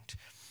proclaimed.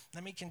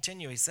 Let me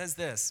continue. He says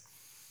this: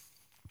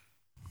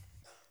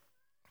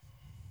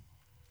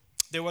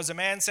 "There was a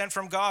man sent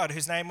from God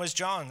whose name was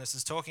John." This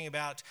is talking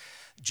about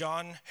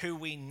John, who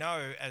we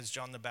know as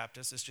John the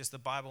Baptist. It's just the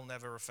Bible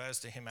never refers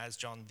to him as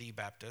John the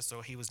Baptist,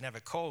 or he was never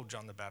called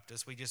John the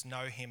Baptist. We just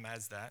know him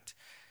as that.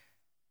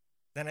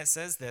 Then it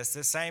says this: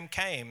 "The same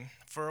came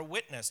for a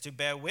witness, to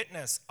bear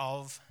witness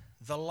of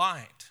the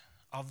light,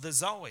 of the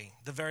Zoe,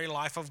 the very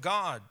life of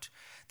God,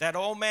 that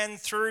all men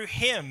through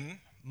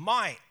him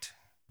might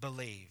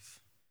believe."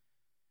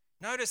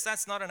 Notice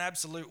that's not an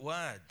absolute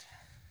word.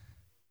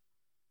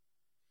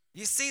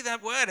 You see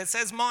that word, it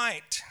says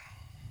might.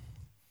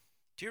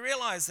 Do you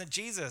realize that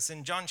Jesus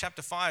in John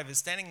chapter 5 is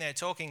standing there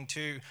talking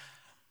to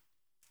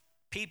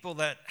people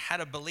that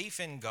had a belief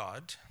in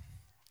God,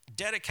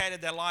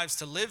 dedicated their lives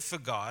to live for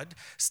God,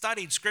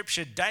 studied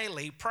scripture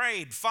daily,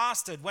 prayed,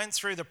 fasted, went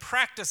through the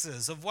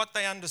practices of what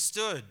they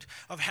understood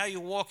of how you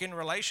walk in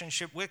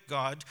relationship with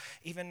God,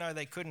 even though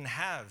they couldn't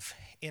have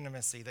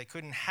intimacy, they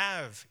couldn't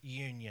have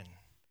union.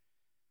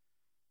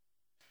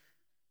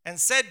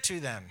 And said to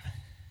them,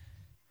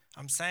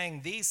 "I'm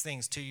saying these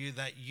things to you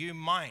that you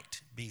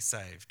might be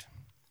saved."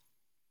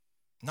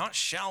 Not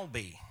shall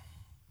be,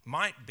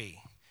 might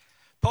be.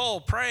 Paul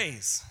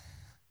prays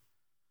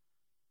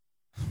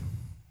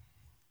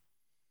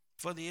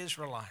for the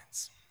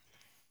Israelites,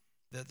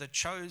 the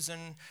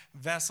chosen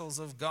vessels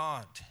of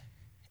God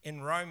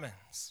in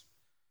Romans,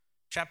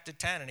 chapter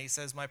 10, and he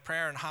says, my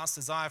prayer and heart's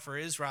desire for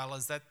Israel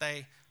is that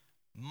they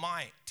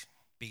might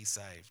be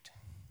saved.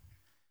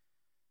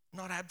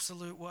 Not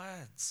absolute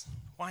words.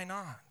 Why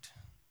not?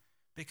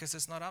 Because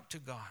it's not up to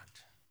God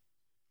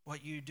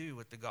what you do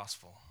with the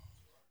gospel.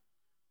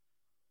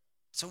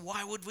 So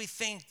why would we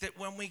think that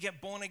when we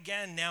get born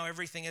again, now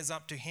everything is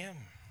up to him?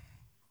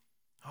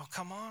 Oh,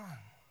 come on.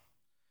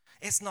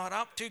 It's not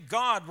up to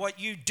God what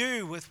you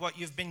do with what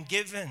you've been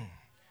given.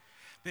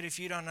 But if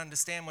you don't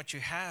understand what you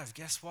have,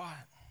 guess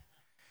what?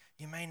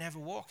 You may never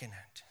walk in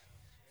it.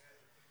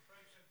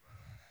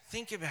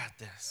 Think about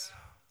this.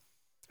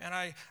 And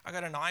I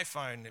got an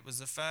iPhone. It was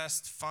the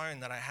first phone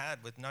that I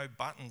had with no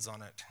buttons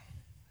on it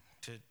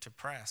to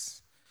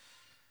press.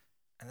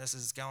 And this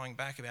is going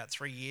back about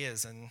 3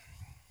 years. And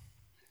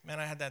man,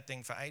 I had that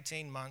thing for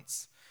 18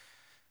 months.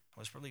 It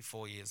was probably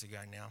 4 years ago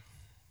now.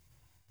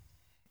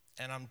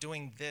 And I'm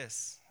doing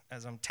this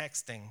as I'm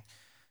texting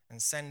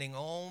and sending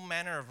all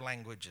manner of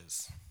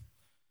languages,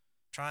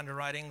 trying to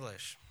write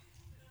English,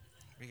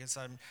 because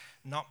I'm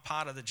not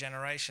part of the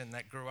generation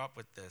that grew up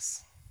with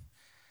this.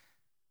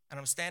 And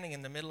I'm standing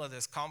in the middle of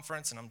this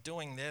conference and I'm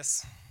doing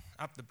this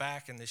up the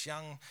back, and this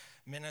young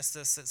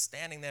minister sits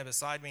standing there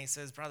beside me. He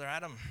says, Brother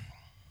Adam.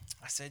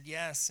 I said,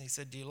 yes. He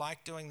said, do you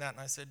like doing that?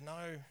 And I said,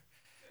 no.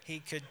 He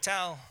could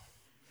tell.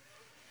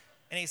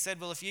 And he said,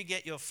 well, if you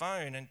get your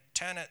phone and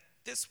turn it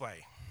this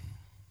way,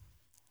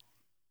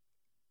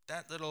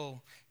 that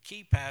little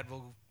keypad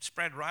will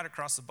spread right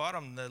across the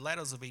bottom. The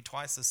letters will be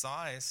twice the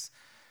size.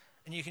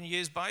 And you can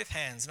use both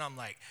hands. And I'm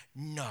like,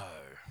 no.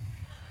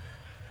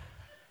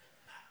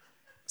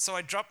 So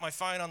I dropped my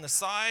phone on the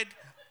side,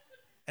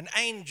 and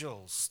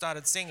angels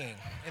started singing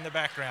in the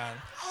background.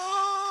 Hallelujah.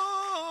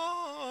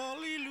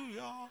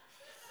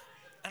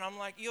 And I'm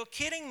like, you're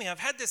kidding me. I've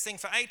had this thing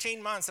for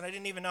 18 months, and I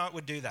didn't even know it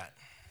would do that.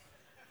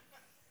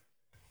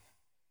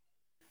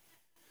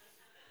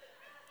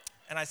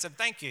 And I said,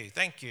 thank you.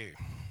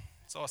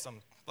 It's awesome.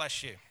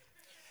 Bless you.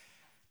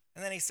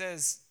 And then he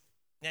says,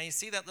 now you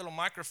see that little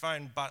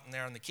microphone button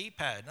there on the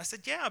keypad? And I said,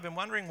 yeah, I've been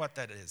wondering what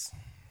that is.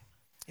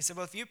 He said,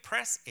 well, if you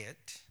press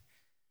it,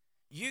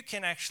 you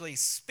can actually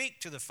speak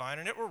to the phone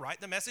and it will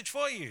write the message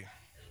for you.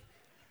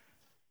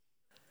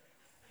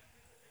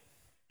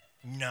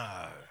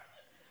 No.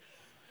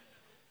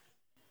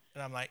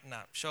 And I'm like, no,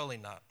 surely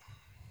not.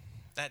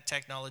 That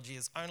technology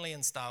is only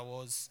in Star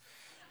Wars.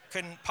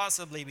 Couldn't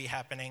possibly be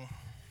happening.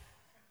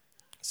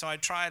 So I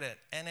tried it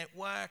and it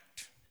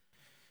worked.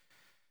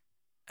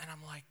 And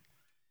I'm like,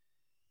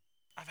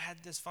 I've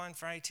had this phone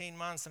for 18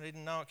 months and I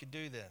didn't know it could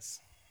do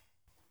this.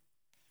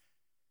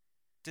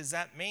 Does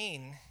that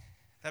mean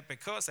that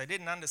because I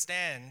didn't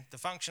understand the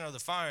function of the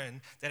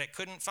phone, that it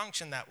couldn't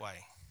function that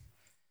way?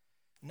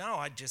 No,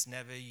 I'd just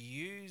never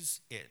use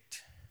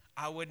it.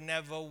 I would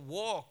never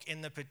walk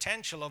in the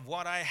potential of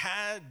what I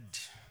had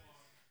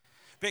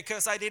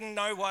because I didn't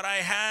know what I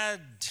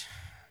had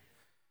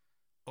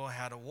or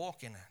how to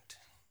walk in it.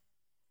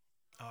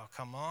 Oh,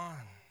 come on.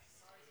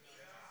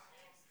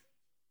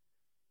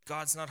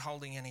 God's not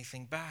holding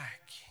anything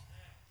back.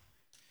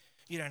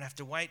 You don't have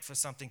to wait for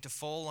something to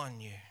fall on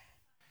you.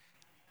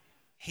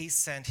 He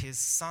sent his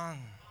son.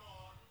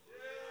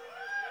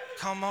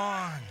 Come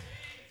on.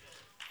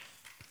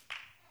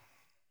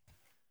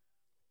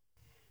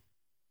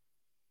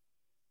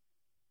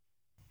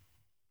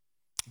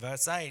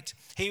 Verse 8.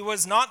 He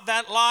was not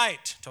that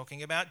light,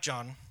 talking about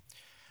John,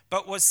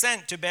 but was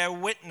sent to bear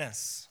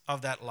witness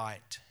of that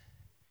light.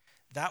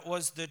 That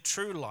was the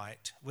true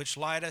light, which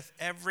lighteth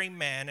every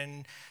man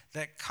and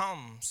that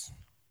comes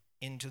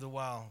into the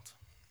world.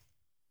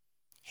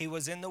 He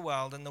was in the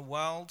world, and the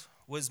world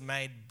was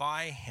made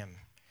by him,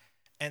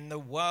 and the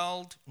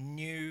world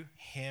knew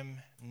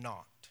him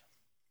not.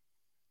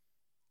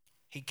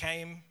 He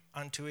came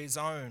unto his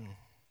own,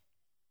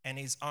 and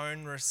his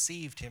own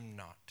received him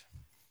not.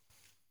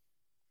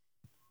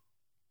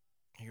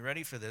 Are you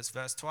ready for this?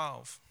 Verse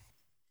 12.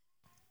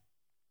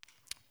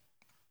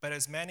 But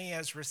as many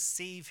as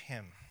receive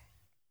him,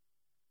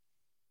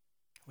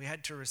 we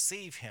had to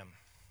receive him.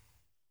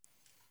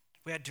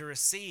 We had to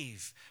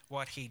receive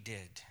what he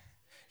did.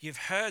 You've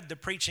heard the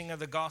preaching of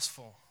the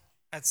gospel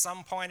at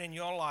some point in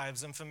your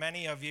lives, and for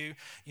many of you,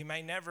 you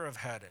may never have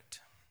heard it.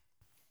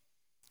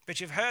 But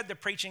you've heard the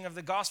preaching of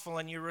the gospel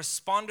and you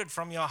responded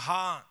from your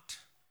heart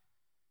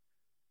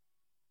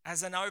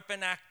as an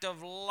open act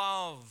of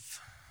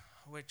love,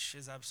 which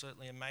is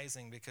absolutely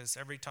amazing because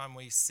every time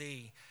we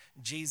see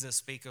Jesus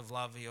speak of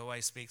love, he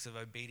always speaks of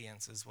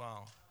obedience as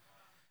well.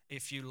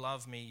 If you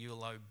love me,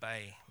 you'll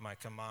obey my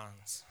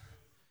commands.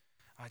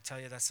 I tell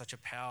you, that's such a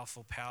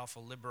powerful,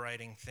 powerful,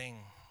 liberating thing.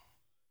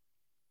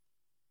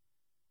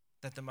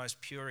 That the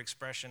most pure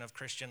expression of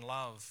Christian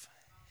love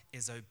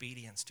is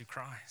obedience to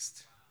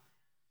Christ.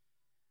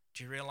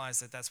 Do you realize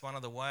that that's one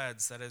of the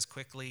words that is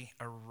quickly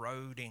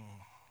eroding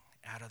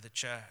out of the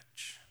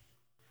church?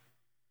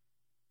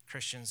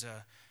 Christians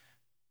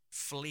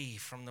flee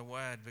from the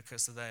word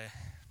because of the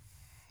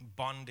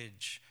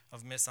bondage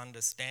of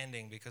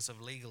misunderstanding, because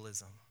of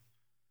legalism.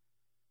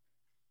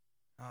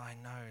 Oh, I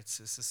know, this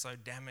is so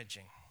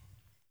damaging.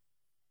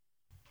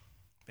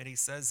 But he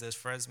says this,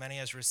 for as many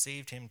as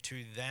received him,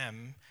 to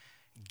them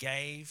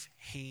gave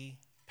he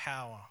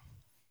power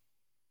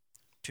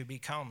to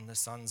become the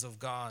sons of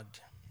God.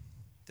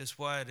 This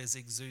word is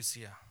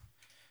exousia,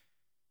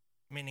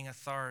 meaning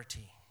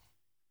authority.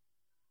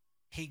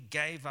 He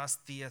gave us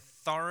the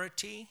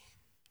authority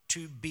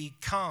to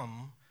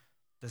become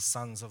the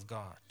sons of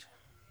God.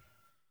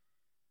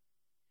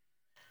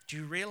 Do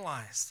you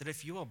realize that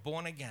if you are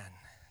born again,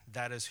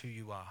 that is who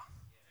you are?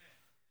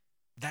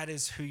 That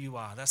is who you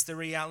are. That's the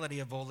reality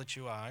of all that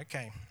you are.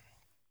 Okay,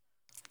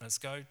 let's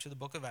go to the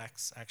book of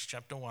Acts, Acts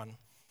chapter 1.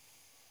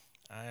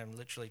 I am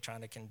literally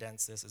trying to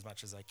condense this as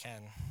much as I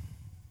can.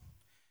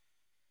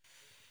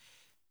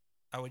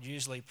 I would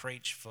usually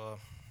preach for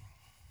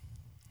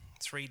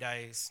 3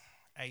 days,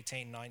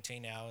 18,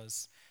 19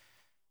 hours,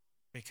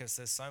 because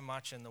there's so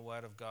much in the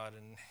Word of God,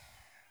 and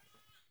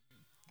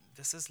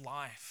this is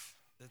life.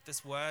 That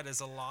this Word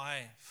is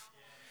alive.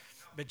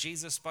 But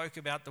Jesus spoke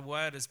about the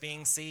Word as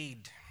being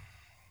seed.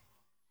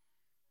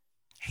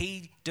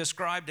 He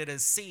described it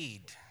as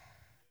seed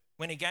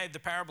when he gave the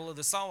parable of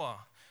the sower.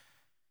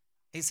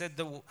 He said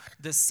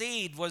the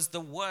seed was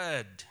the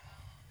Word.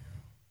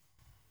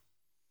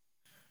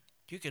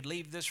 You could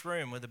leave this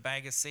room with a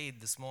bag of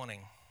seed this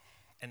morning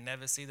and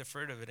never see the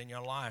fruit of it in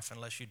your life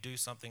unless you do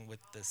something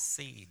with the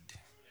seed.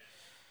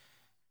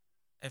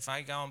 If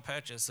I go and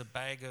purchase a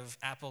bag of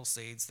apple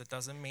seeds, that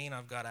doesn't mean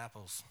I've got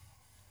apples.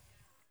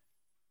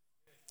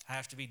 I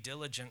have to be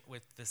diligent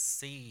with the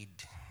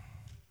seed.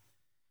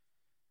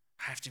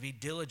 I have to be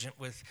diligent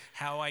with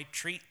how I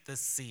treat the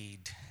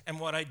seed and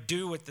what I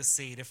do with the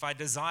seed. If I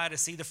desire to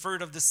see the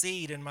fruit of the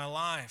seed in my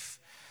life,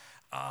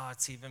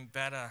 it's even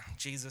better.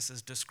 Jesus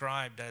is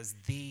described as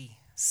the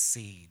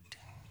seed.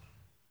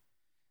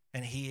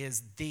 And he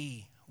is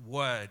the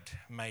Word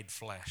made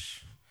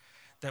flesh.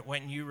 That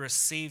when you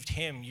received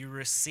him, you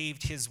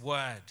received his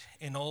word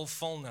in all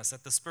fullness,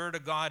 that the Spirit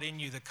of God in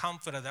you, the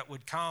comforter that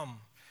would come,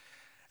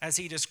 as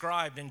he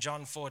described in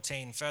John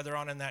 14, further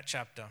on in that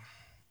chapter,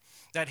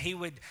 that he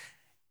would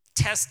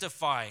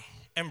testify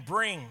and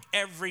bring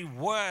every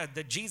word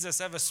that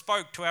Jesus ever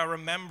spoke to our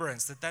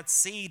remembrance, that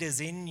seed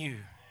is in you,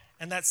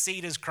 and that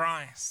seed is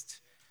Christ.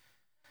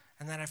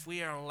 And that if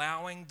we are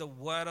allowing the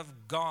Word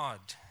of God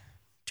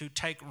to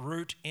take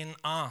root in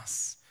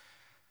us,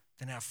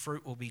 then our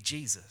fruit will be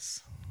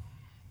Jesus.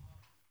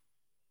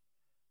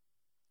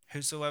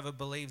 Whosoever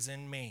believes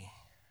in me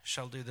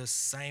shall do the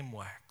same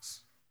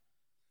works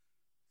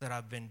that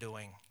I've been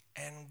doing,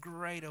 and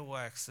greater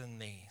works than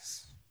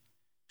these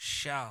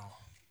shall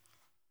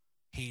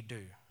he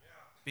do,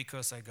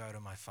 because I go to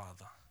my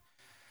Father.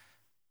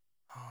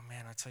 Oh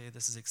man, I tell you,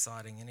 this is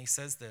exciting. And he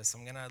says this,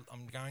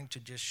 I'm going to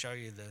just show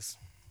you this.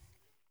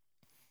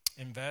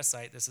 In verse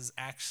 8, this is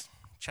Acts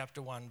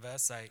chapter 1,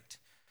 verse 8.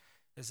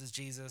 This is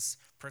Jesus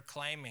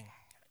proclaiming.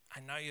 I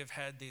know you've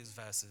heard these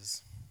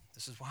verses.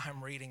 This is why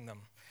I'm reading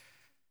them.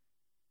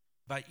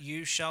 But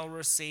you shall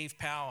receive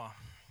power.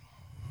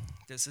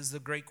 This is the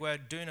Greek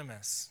word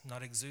dunamis,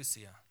 not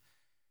exousia.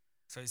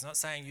 So he's not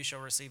saying you shall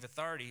receive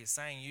authority. He's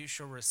saying you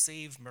shall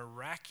receive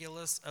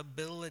miraculous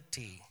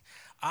ability.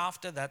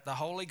 After that, the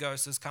Holy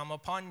Ghost has come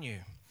upon you.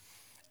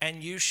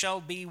 And you shall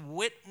be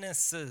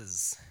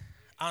witnesses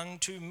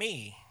unto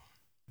me,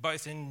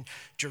 both in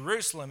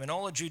Jerusalem and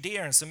all of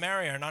Judea and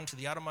Samaria and unto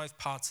the uttermost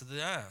parts of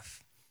the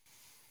earth.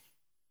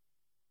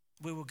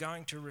 We were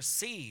going to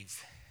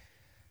receive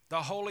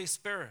the Holy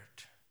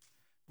Spirit,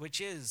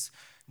 which is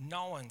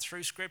known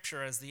through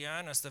Scripture as the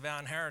earnest of our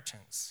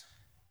inheritance,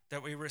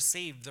 that we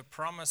received the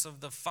promise of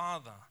the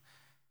Father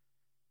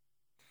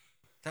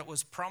that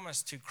was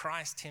promised to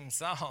Christ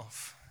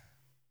himself.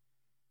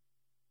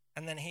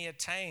 And then he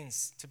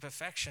attains to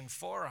perfection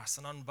for us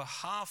and on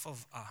behalf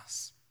of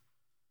us.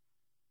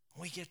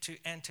 We get to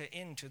enter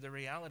into the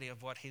reality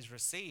of what he's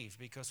received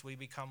because we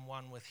become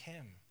one with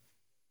him,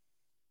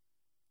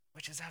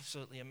 which is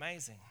absolutely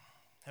amazing.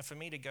 And for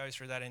me to go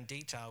through that in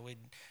detail,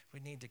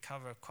 we'd need to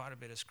cover quite a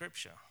bit of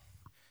Scripture.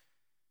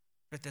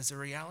 But there's a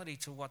reality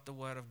to what the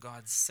Word of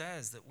God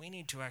says that we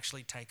need to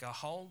actually take a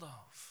hold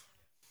of.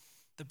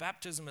 The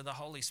baptism of the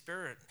Holy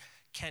Spirit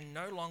can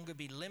no longer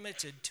be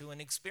limited to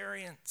an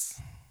experience.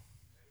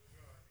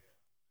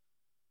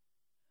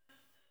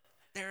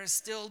 There is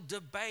still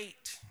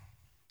debate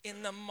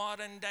in the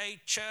modern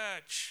day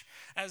church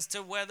as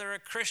to whether a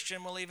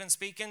Christian will even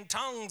speak in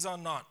tongues or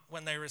not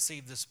when they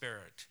receive the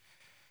Spirit.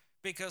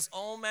 Because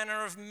all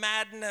manner of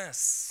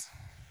madness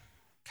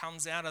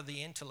comes out of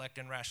the intellect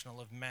and rational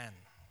of men,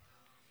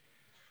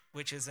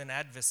 which is an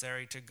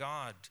adversary to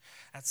God.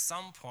 At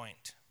some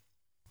point,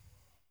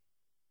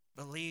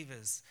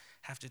 believers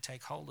have to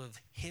take hold of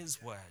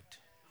his word,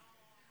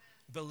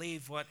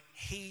 believe what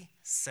he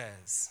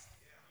says,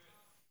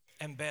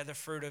 and bear the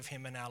fruit of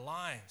him in our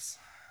lives.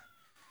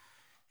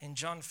 In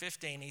John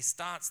 15, he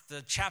starts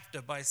the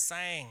chapter by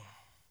saying,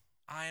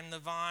 I am the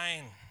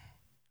vine,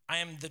 I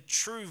am the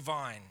true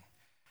vine,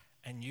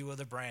 and you are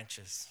the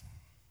branches.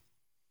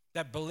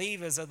 That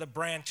believers are the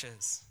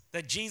branches,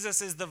 that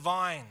Jesus is the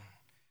vine.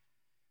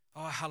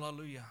 Oh,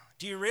 hallelujah.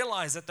 Do you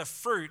realize that the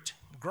fruit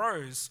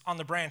grows on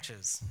the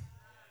branches?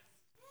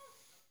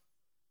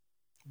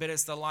 but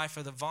it's the life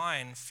of the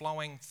vine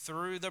flowing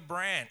through the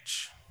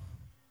branch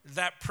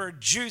that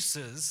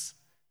produces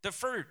the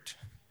fruit,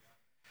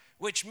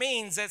 which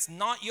means it's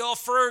not your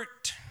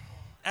fruit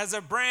as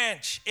a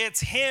branch, it's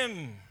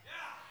him.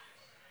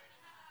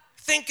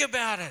 Think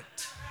about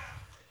it.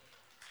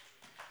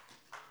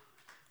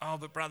 Oh,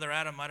 but Brother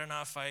Adam, I don't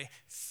know if I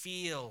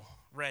feel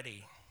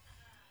ready.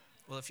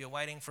 Well, if you're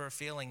waiting for a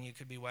feeling, you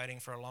could be waiting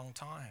for a long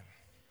time.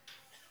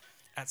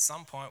 At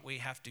some point, we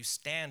have to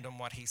stand on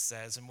what he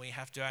says, and we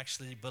have to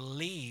actually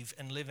believe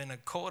and live in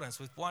accordance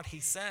with what he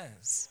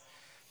says.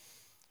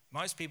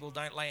 Most people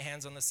don't lay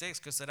hands on the sick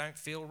because they don't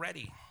feel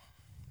ready.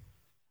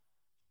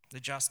 The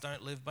just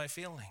don't live by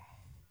feeling.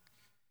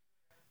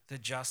 The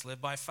just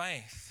live by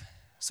faith.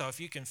 So if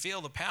you can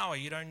feel the power,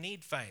 you don't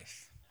need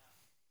faith.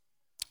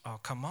 Oh,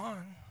 come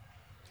on.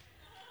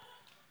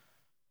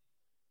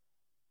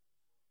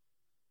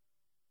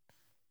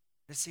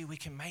 But see, we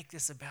can make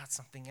this about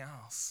something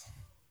else.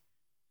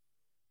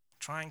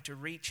 Trying to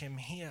reach him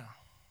here.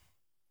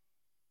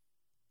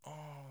 Oh,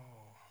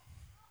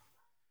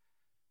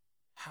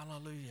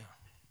 hallelujah.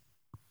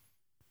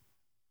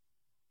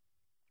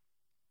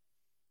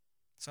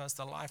 So it's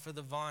the life of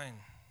the vine,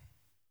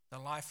 the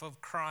life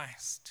of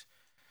Christ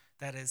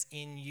that is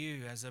in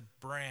you as a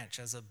branch,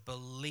 as a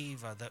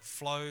believer that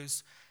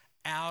flows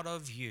out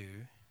of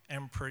you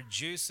and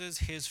produces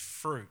his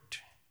fruit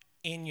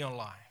in your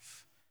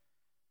life.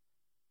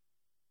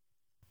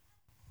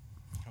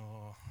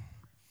 Oh.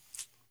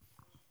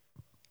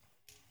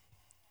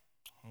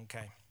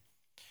 Okay.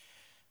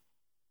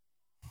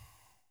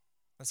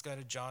 Let's go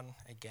to John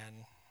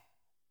again.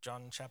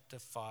 John chapter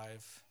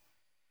 5.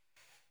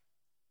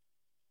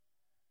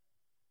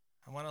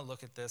 I want to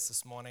look at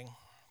this morning.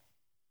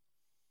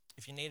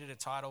 If you needed a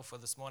title for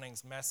this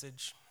morning's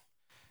message,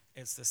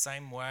 it's The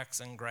Same Works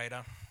and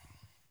Greater.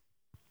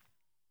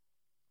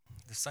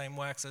 The same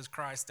works as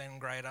Christ and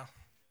greater.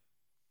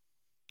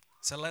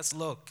 So let's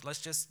look.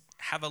 Let's just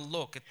have a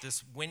look at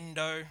this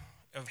window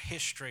of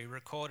history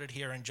recorded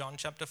here in John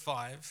chapter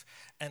 5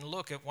 and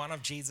look at one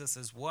of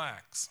Jesus's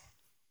works.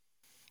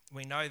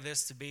 We know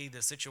this to be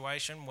the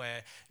situation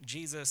where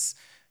Jesus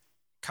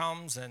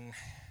comes and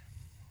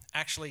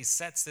actually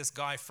sets this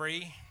guy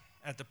free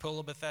at the pool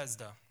of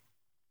Bethesda.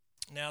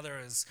 Now there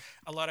is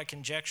a lot of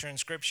conjecture in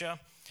Scripture,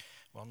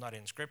 well, not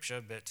in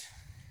Scripture, but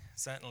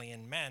certainly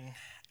in men,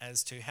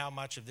 as to how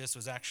much of this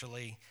was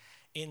actually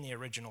in the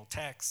original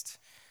text.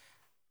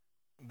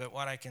 But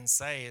what I can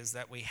say is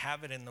that we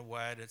have it in the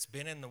Word, it's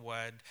been in the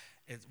Word,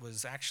 it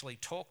was actually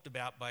talked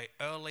about by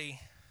early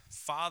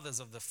fathers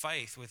of the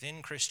faith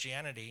within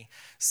Christianity,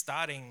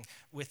 starting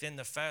within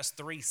the first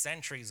 3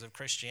 centuries of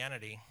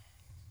Christianity,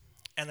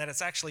 and that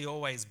it's actually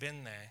always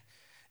been there.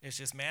 It's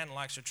just man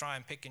likes to try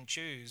and pick and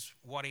choose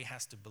what he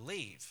has to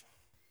believe.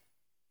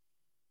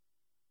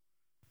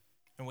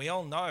 And we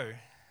all know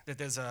that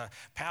there's a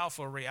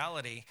powerful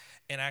reality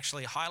in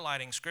actually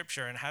highlighting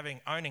Scripture and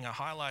owning a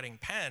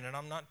highlighting pen. And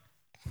I'm not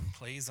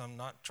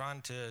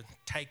trying to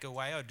take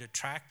away or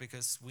detract,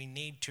 because we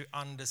need to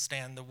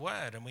understand the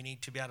Word and we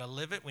need to be able to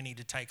live it. We need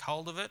to take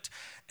hold of it.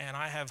 And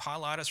I have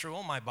highlighters through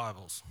all my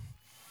Bibles,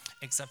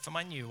 except for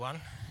my new one,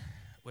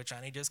 which I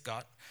only just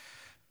got.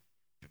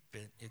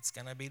 But it's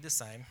going to be the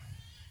same.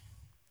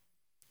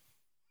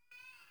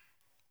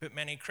 But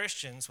many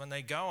Christians, when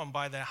they go and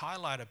buy their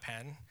highlighter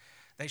pen,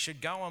 they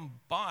should go and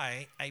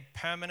buy a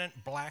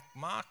permanent black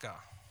marker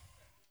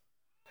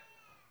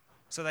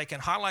so they can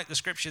highlight the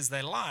scriptures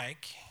they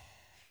like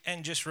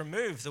and just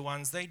remove the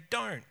ones they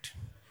don't.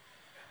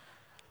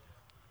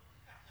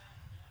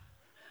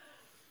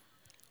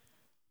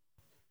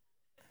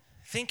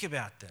 Think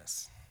about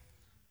this.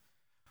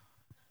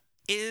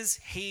 Is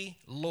he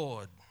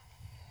Lord?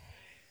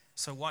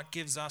 So what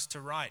gives us the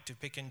right to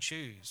pick and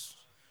choose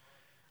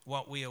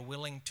what we are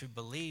willing to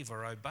believe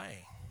or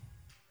obey?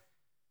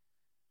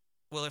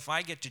 Well, if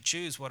I get to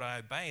choose what I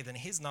obey, then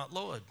he's not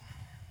Lord.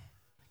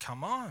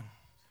 Come on.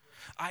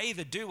 I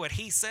either do what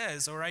he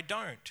says or I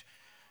don't.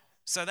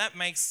 So that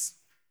makes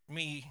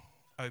me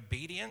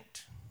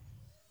obedient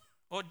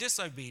or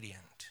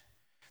disobedient.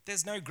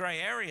 There's no gray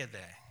area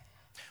there.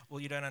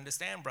 Well, you don't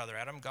understand, Brother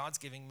Adam. God's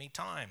giving me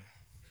time.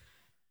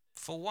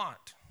 For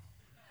what?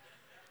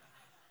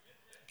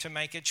 To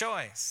make a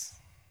choice,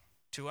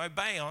 to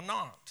obey or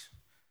not.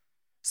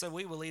 So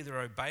we will either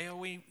obey or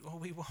we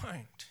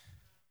won't.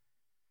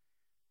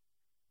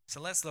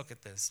 So let's look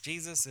at this.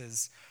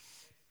 Jesus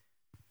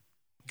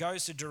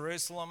goes to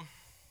Jerusalem.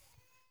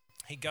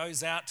 He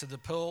goes out to the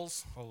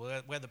pools, or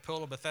where the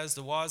pool of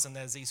Bethesda was, and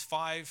there's these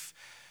 5,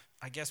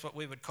 I guess what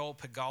we would call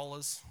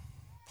pergolas,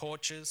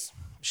 porches,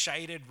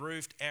 shaded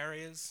roofed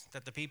areas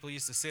that the people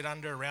used to sit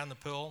under around the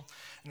pool.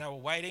 And they were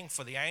waiting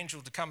for the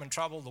angel to come and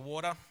trouble the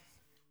water,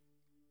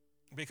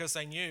 because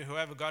they knew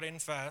whoever got in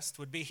first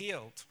would be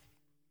healed,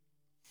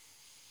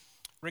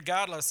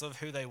 regardless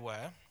of who they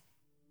were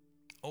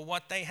or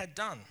what they had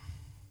done.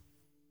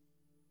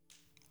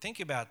 Think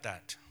about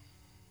that.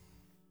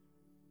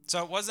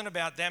 So it wasn't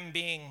about them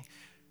being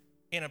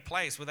in a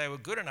place where they were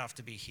good enough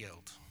to be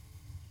healed.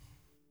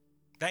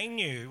 They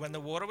knew when the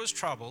water was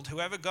troubled,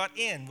 whoever got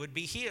in would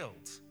be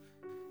healed.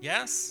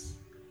 Yes?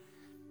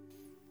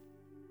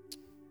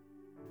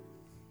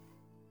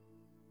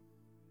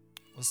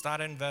 We'll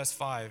start in verse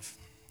 5.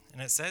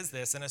 And it says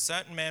this, and a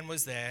certain man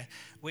was there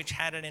which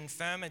had an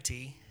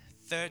infirmity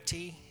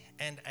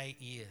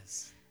 38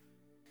 years.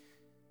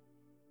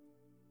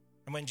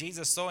 And when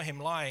Jesus saw him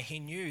lie, he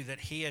knew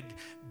that he had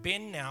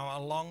been now a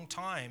long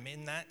time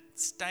in that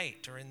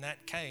state or in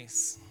that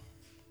case.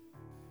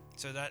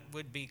 So that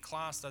would be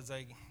classed as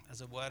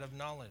a word of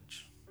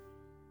knowledge.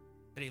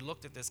 But he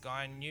looked at this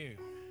guy and knew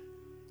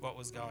what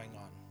was going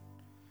on.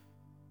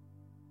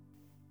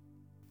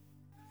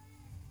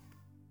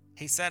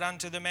 He said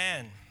unto the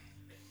man,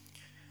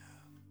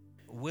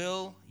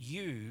 will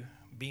you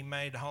be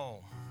made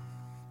whole?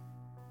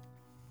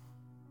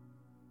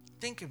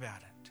 Think about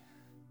it.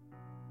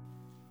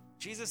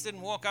 Jesus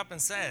didn't walk up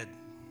and say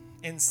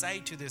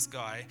to this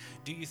guy,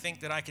 do you think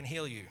that I can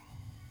heal you?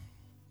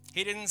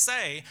 He didn't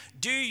say,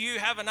 do you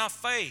have enough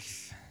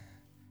faith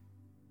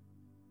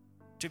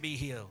to be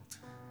healed?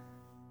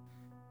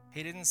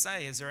 He didn't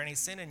say, is there any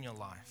sin in your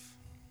life?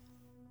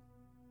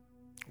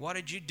 What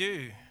did you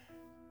do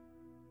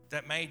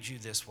that made you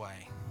this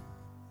way?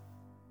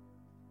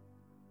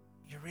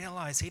 You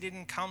realize he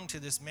didn't come to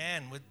this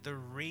man with the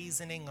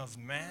reasoning of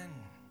man.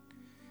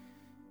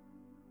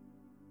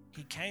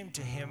 He came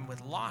to him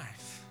with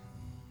life.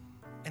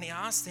 And he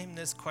asked him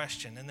this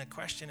question, and the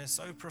question is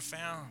so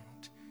profound.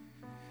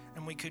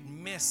 And we could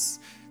miss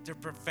the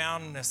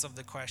profoundness of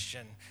the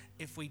question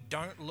if we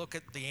don't look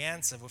at the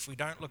answer, if we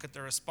don't look at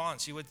the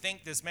response. You would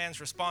think this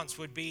man's response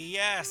would be,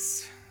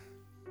 yes,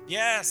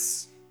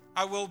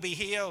 I will be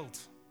healed.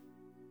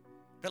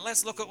 But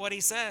let's look at what he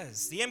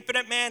says. The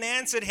impotent man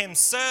answered him,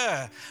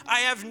 Sir, I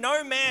have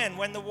no man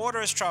when the water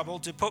is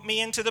troubled to put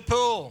me into the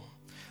pool.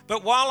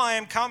 But while I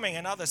am coming,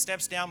 another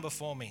steps down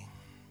before me.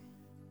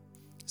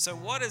 So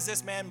what is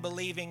this man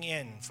believing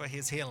in for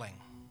his healing?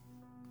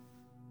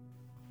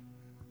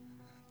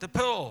 The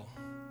pool.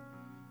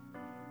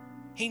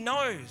 He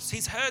knows,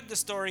 he's heard the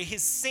story,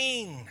 he's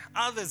seen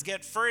others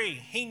get free.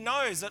 He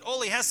knows that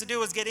all he has to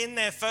do is get in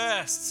there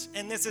first,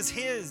 and this is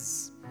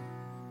his.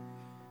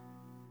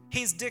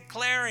 He's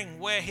declaring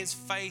where his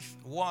faith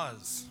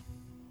was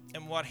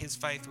and what his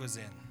faith was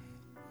in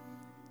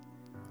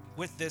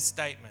with this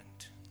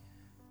statement.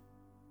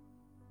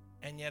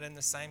 And yet in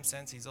the same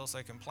sense, he's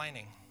also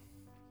complaining.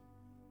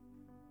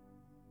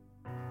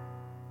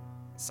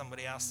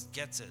 Somebody else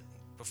gets it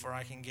before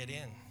I can get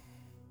in.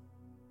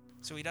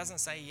 So he doesn't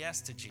say yes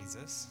to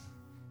Jesus.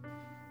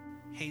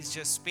 He's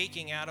just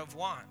speaking out of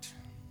what?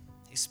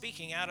 He's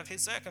speaking out of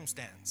his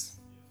circumstance.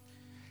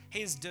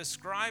 He's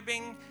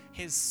describing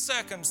his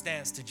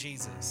circumstance to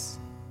Jesus.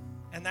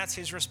 And that's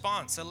his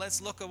response. So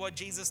let's look at what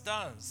Jesus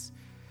does.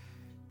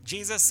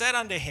 Jesus said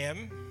unto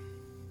him,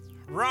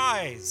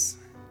 Rise,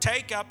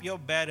 take up your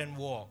bed and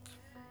walk.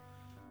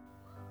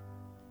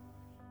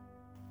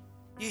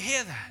 You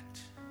hear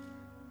that?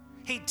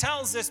 He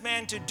tells this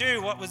man to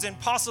do what was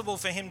impossible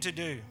for him to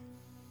do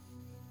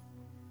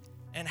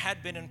and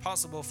had been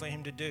impossible for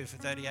him to do for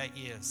 38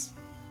 years.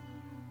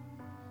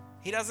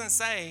 He doesn't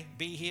say,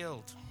 be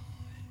healed.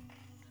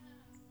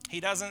 He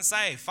doesn't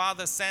say,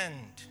 Father,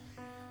 send.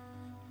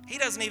 He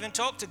doesn't even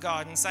talk to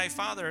God and say,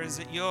 Father, is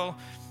it your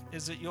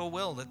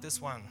will that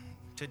this one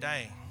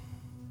today?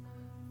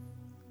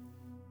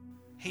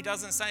 He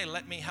doesn't say,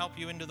 let me help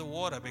you into the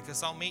water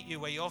because I'll meet you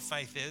where your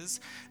faith is,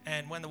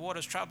 and when the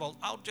water's troubled,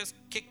 I'll just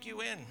kick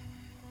you in.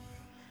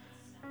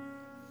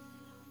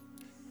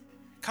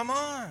 Come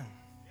on.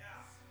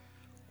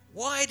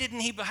 Why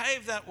didn't he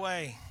behave that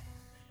way?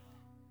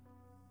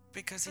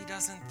 Because he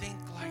doesn't think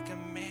like a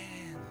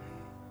man.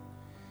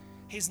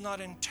 He's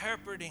not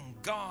interpreting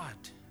God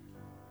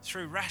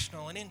through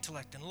rational and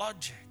intellect and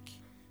logic.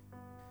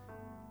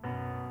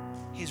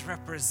 He's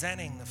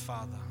representing the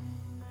Father.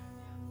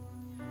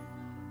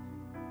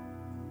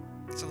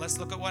 So let's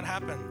look at what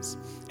happens.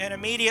 And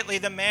immediately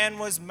the man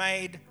was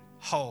made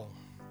whole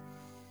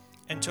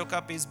and took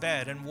up his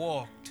bed and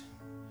walked.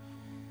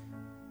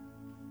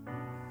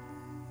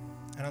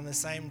 And on the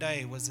same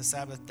day was the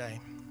Sabbath day.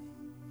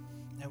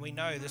 And we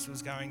know this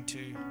was going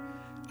to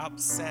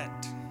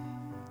upset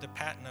the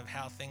pattern of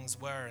how things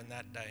were in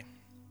that day.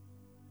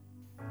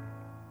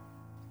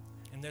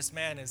 And this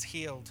man is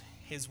healed.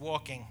 He's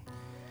walking.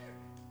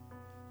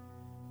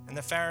 And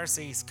the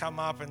Pharisees come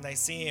up and they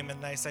see him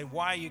and they say,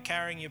 why are you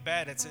carrying your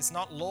bed? It's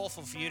not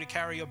lawful for you to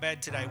carry your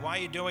bed today. Why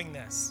are you doing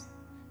this?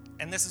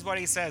 And this is what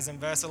he says in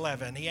verse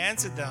 11. He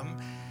answered them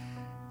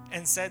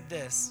and said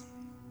this,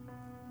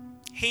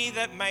 He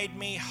that made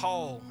me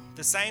whole,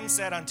 the same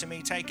said unto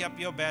me, take up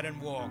your bed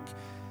and walk.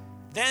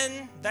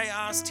 Then they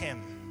asked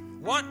him,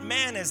 What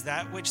man is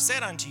that which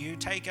said unto you,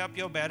 take up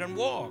your bed and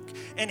walk?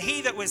 And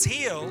he that was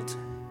healed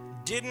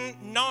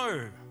didn't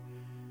know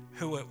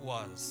who it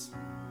was.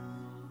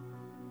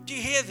 Do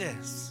you hear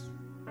this?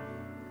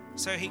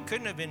 So he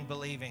couldn't have been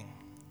believing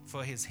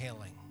for his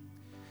healing.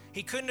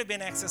 He couldn't have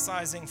been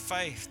exercising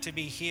faith to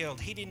be healed.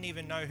 He didn't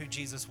even know who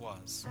Jesus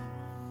was.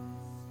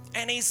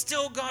 And he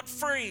still got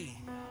free.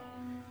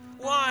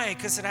 Why?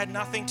 Because it had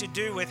nothing to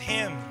do with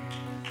him.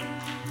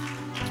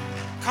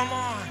 Come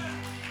on.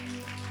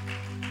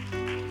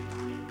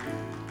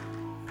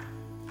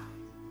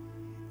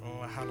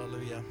 Oh,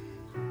 hallelujah.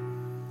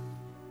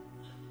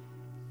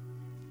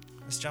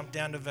 Let's jump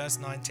down to verse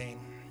 19.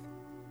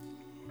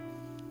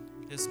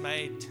 This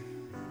made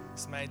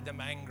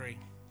them angry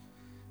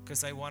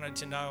because they wanted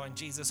to know, and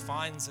Jesus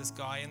finds this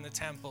guy in the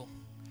temple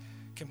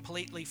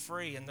completely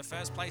free, and the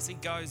first place he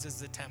goes is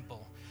the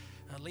temple.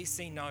 At least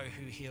he know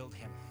who healed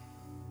him.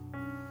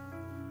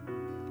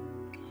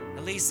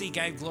 At least he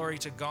gave glory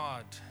to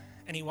God,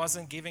 and he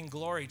wasn't giving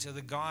glory to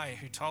the guy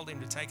who told him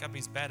to take up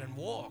his bed and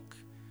walk.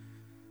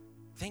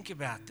 Think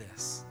about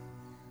this.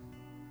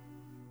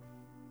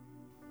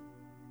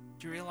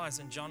 Do you realize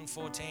in John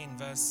 14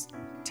 verse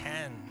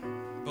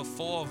 10,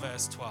 before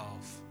verse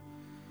 12,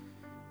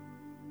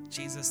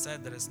 Jesus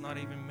said that it's not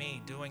even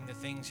me doing the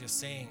things you're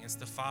seeing, it's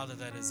the Father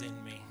that is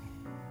in me.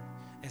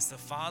 It's the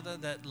Father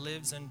that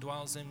lives and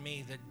dwells in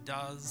me that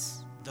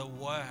does the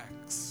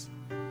works.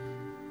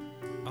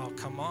 Oh,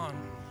 come on.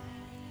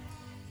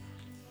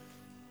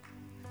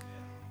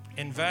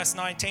 In verse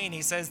 19,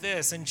 he says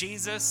this, and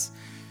Jesus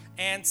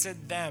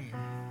answered them,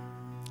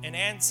 and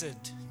answered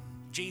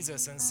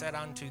Jesus and said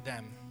unto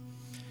them,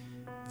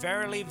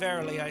 verily,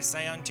 verily, I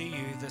say unto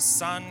you, the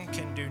Son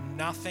can do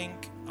nothing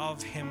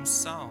of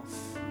himself.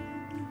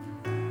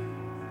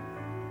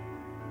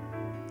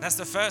 That's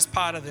the first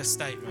part of this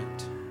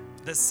statement.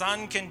 The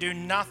Son can do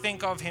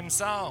nothing of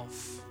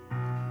himself.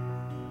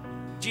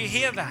 Do you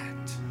hear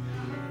that?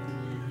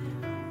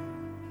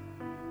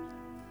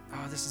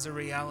 Oh, this is a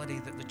reality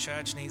that the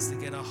church needs to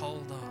get a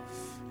hold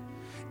of.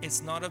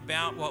 It's not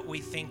about what we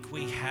think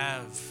we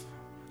have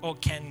or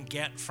can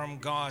get from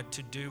God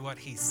to do what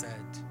he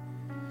said.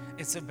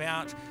 It's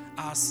about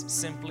us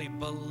simply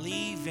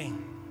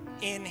believing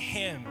in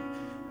him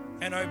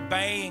and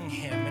obeying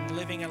him and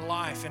living a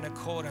life in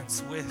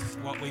accordance with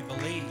what we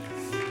believe.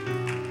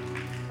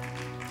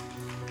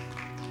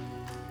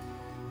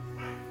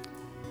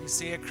 You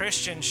see, a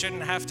Christian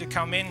shouldn't have to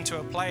come into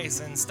a place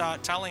and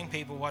start telling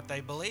people what they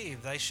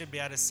believe. They should be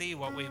able to see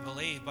what we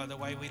believe by the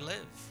way we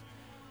live.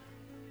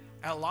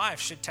 Our life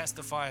should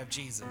testify of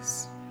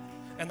Jesus.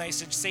 And they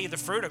should see the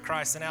fruit of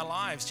Christ in our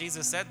lives.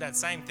 Jesus said that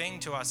same thing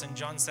to us in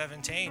John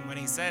 17 when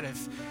he said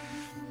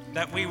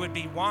that we would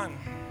be one.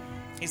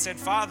 He said,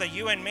 Father,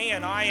 you and me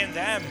and I and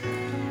them,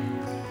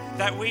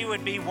 that we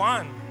would be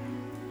one.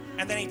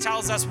 And then he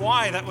tells us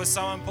why that was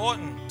so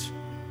important.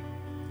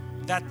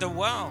 That the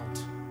world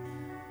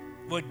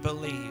would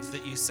believe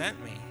that you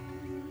sent me.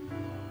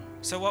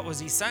 So what was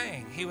he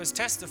saying? He was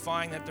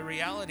testifying that the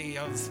reality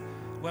of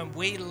when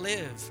we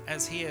live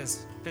as he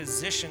has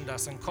positioned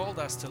us and called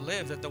us to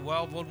live, that the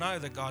world will know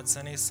that God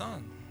sent his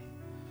Son.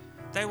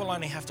 They will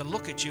only have to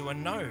look at you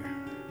and know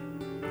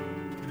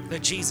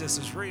that Jesus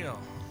is real.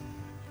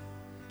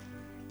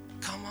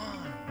 Come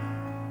on.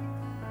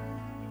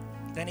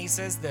 Then he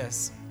says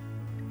this,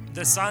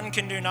 the Son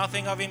can do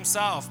nothing of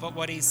himself, but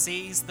what he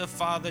sees the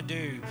Father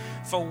do.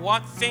 For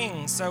what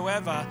things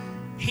soever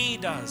he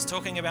does,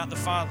 talking about the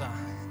Father,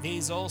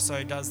 these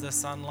also does the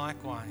Son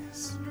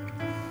likewise.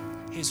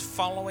 He's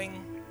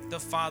following the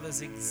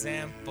Father's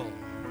example.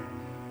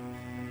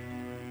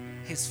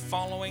 He's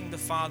following the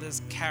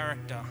Father's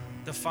character,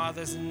 the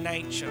Father's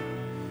nature.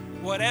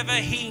 Whatever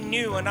he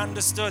knew and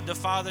understood the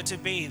Father to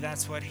be,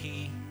 that's what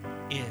he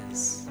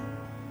is.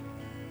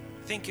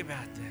 Think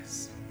about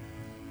this.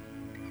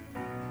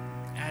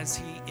 As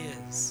he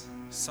is,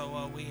 so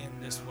are we in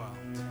this world.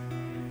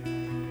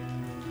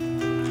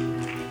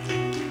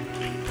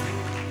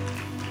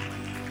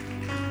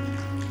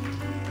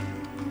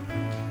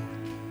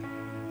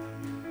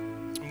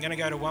 I'm going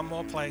to go to one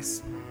more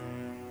place,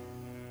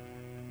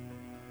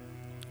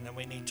 and then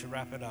we need to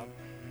wrap it up.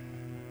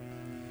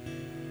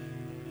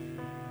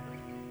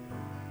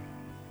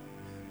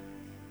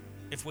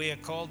 If we are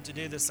called to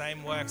do the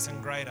same works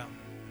and greater,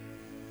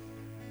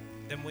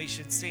 then we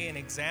should see an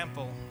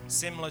example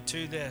similar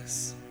to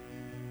this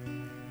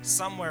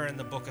somewhere in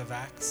the book of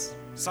Acts,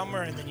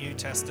 somewhere in the New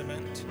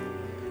Testament,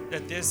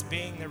 that this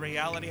being the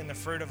reality and the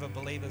fruit of a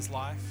believer's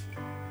life.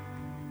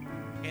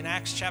 In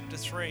Acts chapter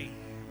 3,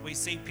 we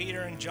see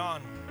Peter and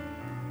John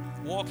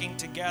walking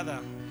together,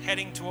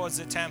 heading towards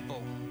the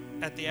temple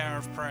at the hour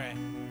of prayer.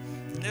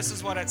 And this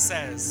is what it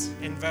says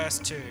in verse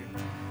 2.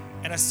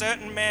 And a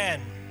certain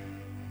man,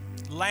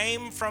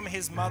 lame from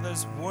his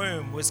mother's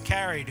womb, was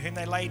carried, whom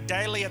they laid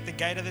daily at the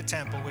gate of the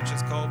temple, which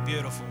is called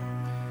Beautiful,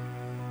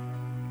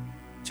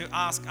 to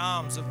ask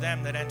alms of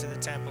them that enter the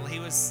temple. He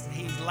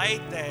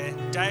laid there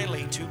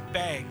daily to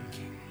beg.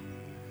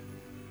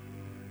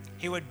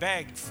 He would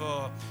beg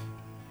for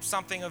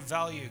something of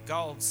value,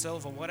 gold,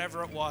 silver,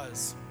 whatever it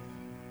was.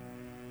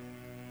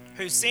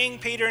 Who, seeing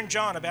Peter and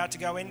John about to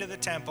go into the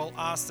temple,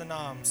 asked an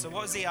alms. So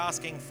what was he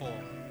asking for?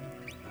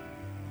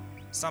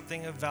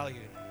 Something of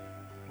value.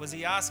 Was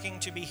he asking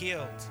to be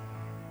healed?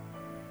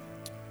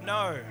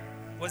 No.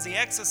 Was he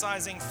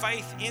exercising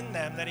faith in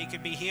them that he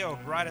could be healed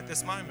right at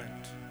this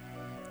moment?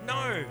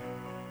 No.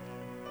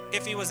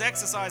 if he was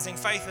exercising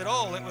faith at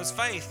all, it was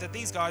faith that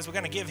these guys were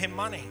going to give him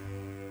money.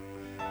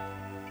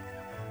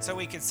 So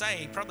we could say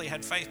he probably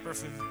had faith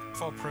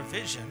for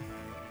provision,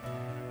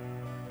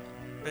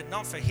 but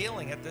not for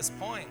healing at this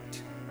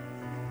point.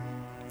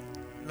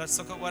 Let's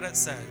look at what it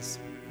says.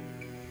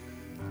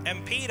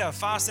 And Peter,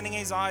 fastening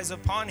his eyes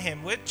upon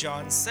him with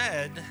John,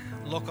 said,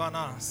 "Look on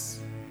us."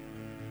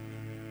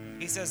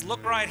 He says,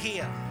 "Look right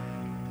here."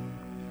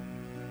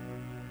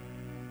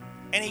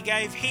 And he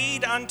gave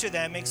heed unto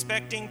them,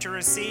 expecting to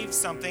receive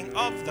something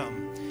of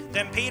them.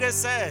 Then Peter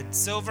said,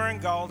 "Silver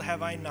and gold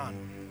have I none,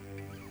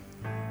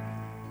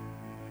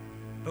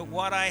 but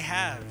what I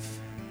have,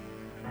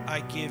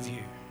 I give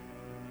you.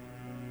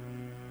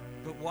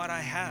 But what I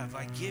have,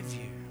 I give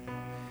you.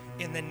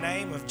 In the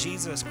name of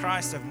Jesus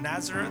Christ of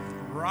Nazareth,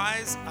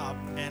 rise up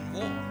and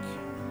walk."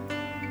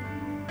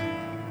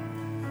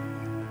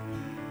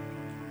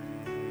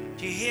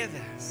 Do you hear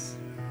this?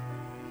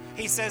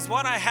 He says,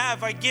 "What I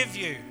have, I give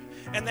you."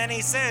 And then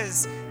he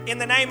says, "In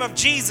the name of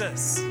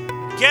Jesus,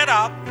 get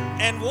up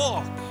and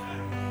walk."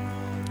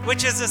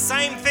 Which is the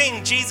same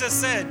thing Jesus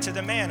said to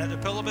the man at the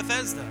Pool of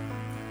Bethesda.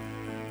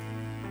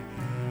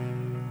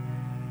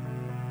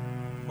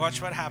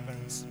 Watch what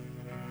happens.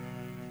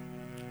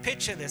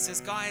 Picture this.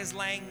 This guy is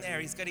laying there.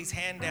 He's got his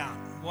hand out,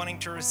 wanting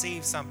to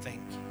receive something.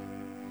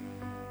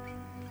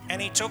 And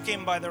he took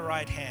him by the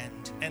right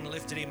hand and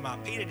lifted him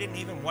up. Peter didn't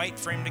even wait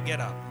for him to get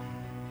up.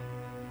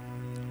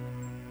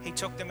 He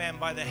took the man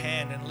by the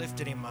hand and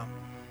lifted him up.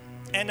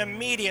 And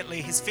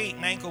immediately his feet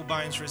and ankle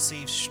bones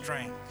received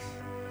strength.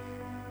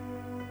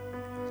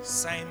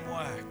 Same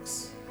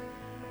works.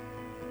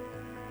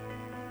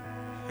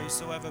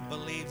 Whosoever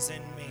believes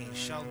in me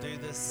shall do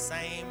the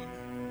same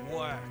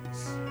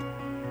works.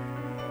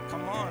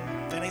 Come on.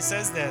 Then he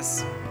says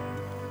this.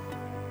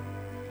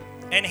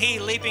 And he,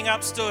 leaping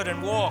up, stood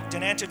and walked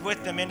and entered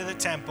with them into the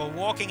temple,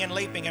 walking and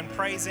leaping and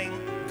praising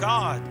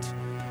God.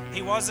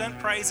 He wasn't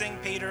praising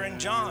Peter and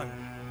John.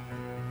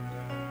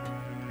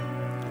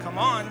 Come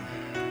on.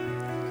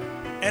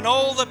 And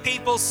all the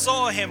people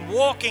saw him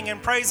walking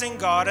and praising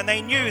God, and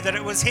they knew that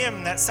it was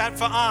him that sat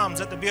for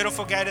alms at the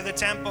beautiful gate of the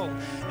temple.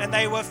 And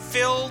they were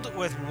filled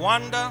with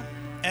wonder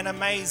and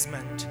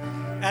amazement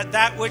at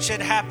that which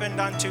had happened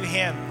unto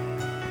him.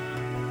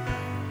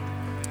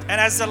 And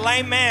as the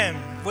lame man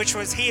which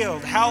was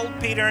healed held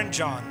Peter and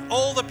John,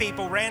 all the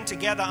people ran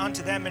together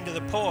unto them into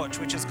the porch,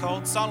 which is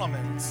called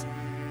Solomon's,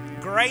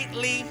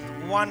 greatly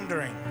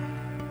wondering.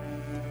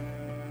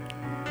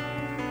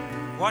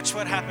 Watch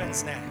what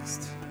happens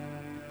next.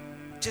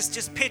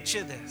 Just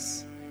picture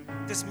this.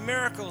 This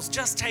miracle's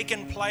just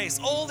taken place.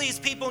 All these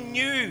people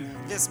knew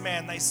this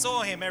man. They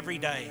saw him every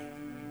day.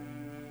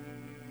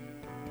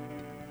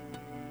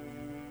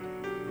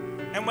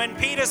 And when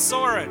Peter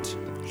saw it,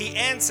 he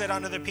answered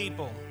unto the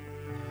people,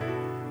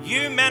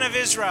 "You men of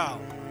Israel,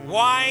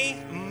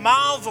 why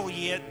marvel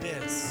ye at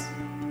this?"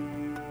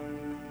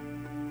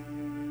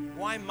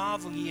 Why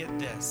marvel ye at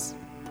this?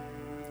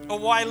 Or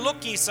why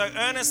look ye so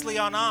earnestly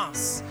on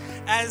us,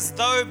 as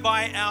though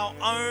by our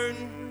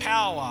own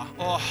power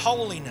or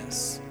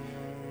holiness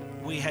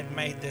we had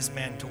made this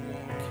man to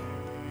walk?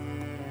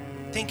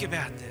 Think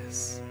about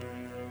this.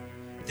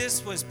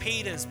 This was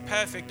Peter's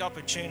perfect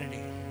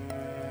opportunity.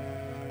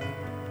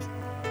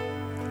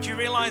 Do you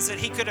realize that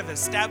he could have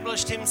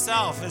established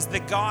himself as the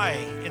guy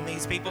in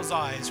these people's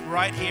eyes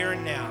right here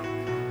and now?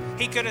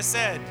 He could have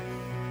said,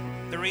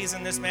 "The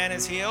reason this man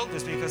is healed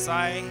is because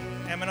I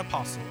am an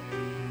apostle.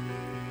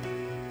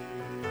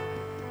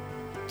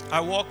 I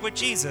walked with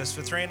Jesus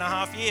for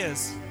 3.5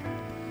 years.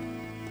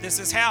 This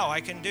is how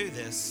I can do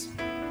this.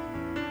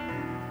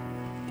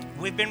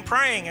 We've been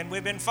praying and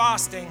we've been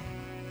fasting.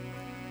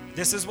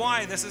 This is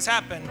why this has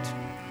happened."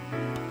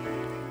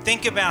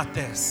 Think about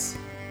this.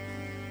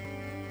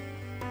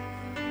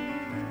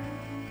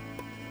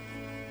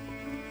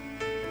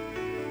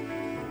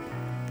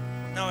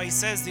 No, he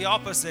says the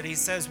opposite. He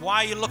says,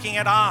 "Why are you looking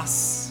at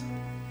us?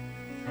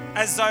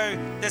 As though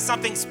there's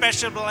something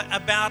special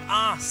about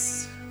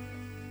us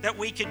that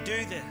we could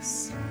do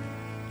this."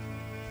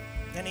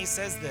 Then he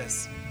says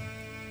this.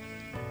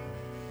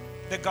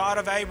 "The God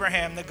of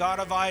Abraham, the God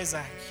of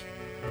Isaac,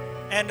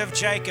 and of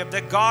Jacob,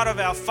 the God of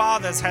our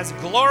fathers, has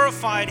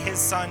glorified his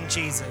son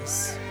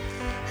Jesus,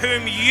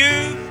 whom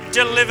you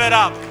delivered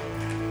up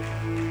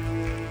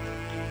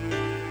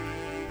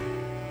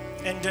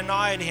and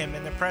denied him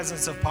in the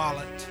presence of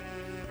Pilate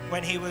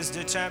when he was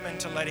determined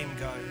to let him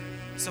go."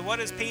 So what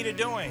is Peter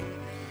doing?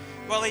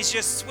 Well, he's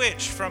just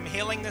switched from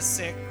healing the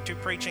sick to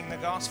preaching the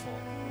gospel.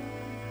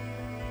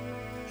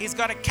 He's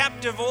got a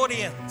captive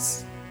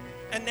audience,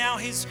 and now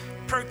he's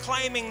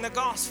proclaiming the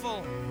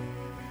gospel.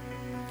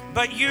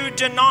 "But you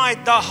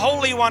denied the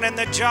Holy One and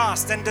the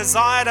Just, and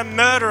desired a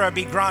murderer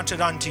be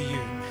granted unto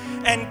you,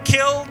 and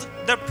killed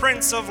the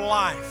Prince of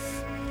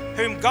Life,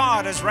 whom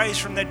God has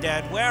raised from the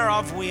dead,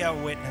 whereof we are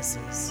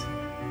witnesses."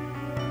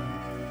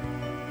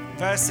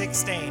 Verse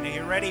 16, are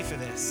you ready for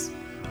this?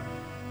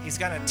 He's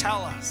going to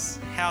tell us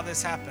how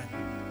this happened.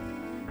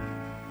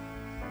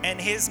 "And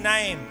his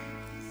name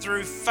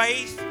through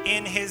faith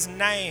in his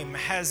name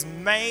has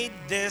made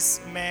this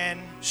man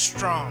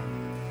strong.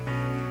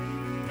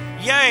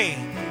 Yea,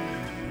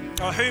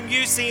 or whom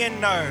you see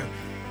and know,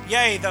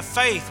 yea, the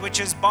faith which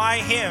is by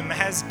him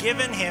has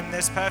given him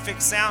this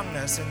perfect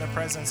soundness in the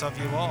presence of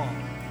you all.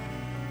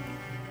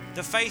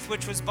 The faith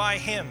which was by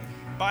him.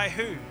 By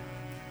who?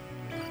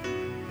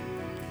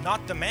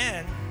 Not the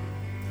man.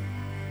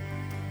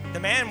 The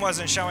man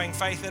wasn't showing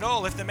faith at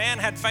all. If the man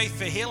had faith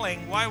for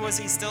healing, why was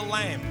he still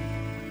lame?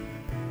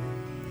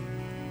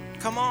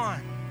 Come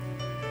on.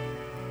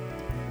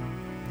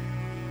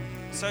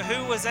 So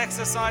who was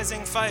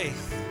exercising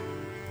faith?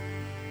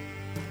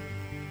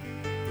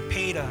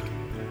 Peter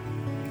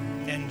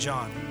and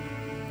John.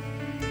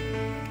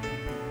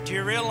 Do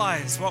you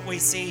realize what we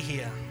see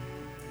here?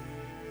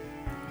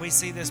 We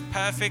see this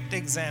perfect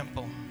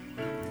example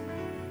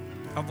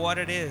of what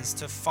it is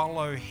to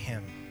follow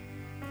him.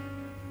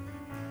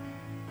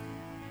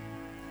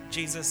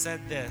 Jesus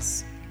said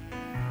this,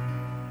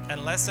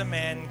 unless a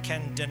man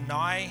can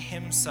deny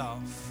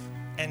himself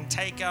and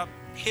take up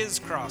his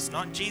cross,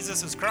 not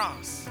Jesus'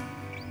 cross,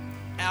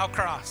 our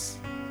cross.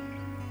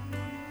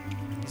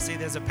 You see,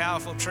 there's a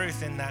powerful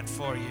truth in that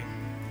for you.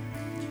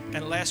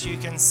 Unless you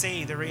can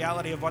see the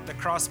reality of what the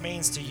cross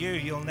means to you,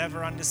 you'll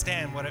never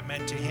understand what it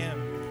meant to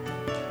him.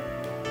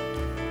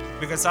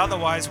 Because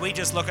otherwise, we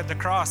just look at the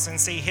cross and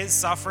see his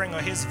suffering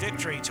or his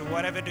victory to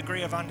whatever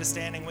degree of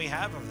understanding we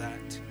have of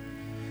that.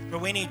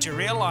 But we need to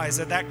realize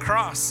that that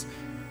cross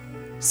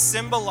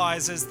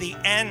symbolizes the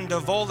end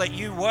of all that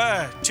you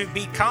were to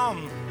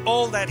become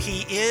all that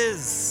he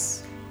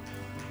is.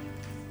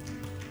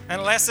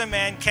 Unless a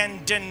man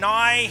can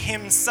deny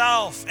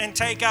himself and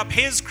take up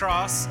his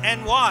cross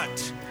and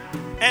what?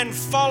 And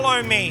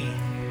follow me,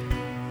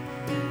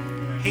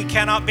 he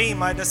cannot be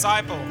my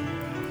disciple.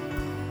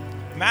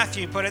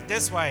 Matthew put it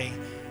this way,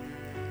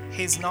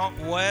 he's not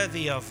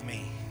worthy of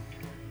me.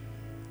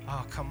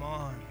 Oh, come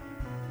on.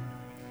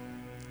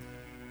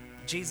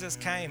 Jesus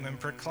came and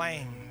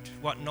proclaimed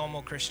what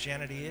normal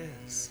Christianity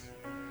is,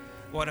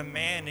 what a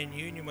man in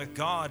union with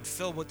God,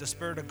 filled with the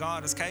Spirit of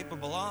God, is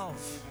capable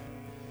of.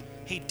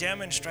 He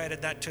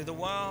demonstrated that to the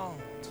world.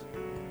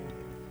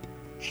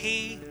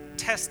 He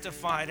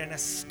testified and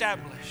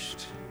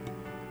established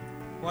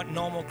what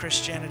normal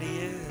Christianity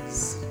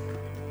is.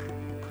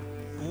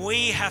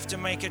 We have to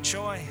make a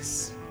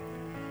choice.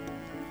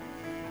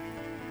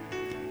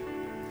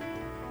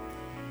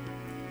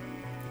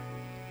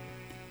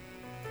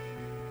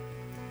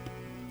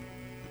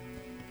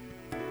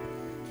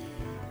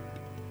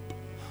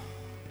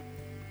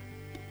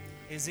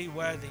 Is he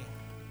worthy?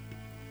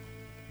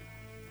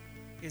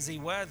 Is he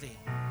worthy?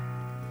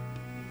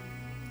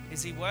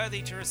 Is he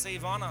worthy to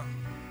receive honor?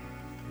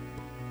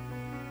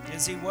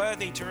 Is he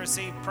worthy to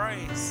receive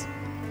praise?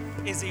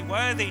 Is he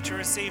worthy to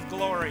receive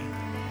glory?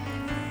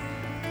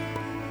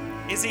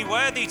 Is he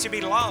worthy to be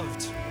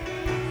loved?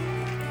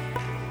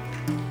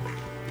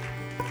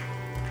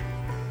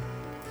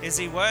 Is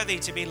he worthy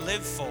to be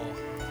lived for?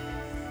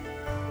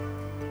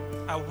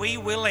 Are we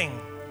willing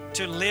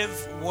to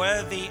live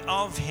worthy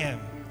of him?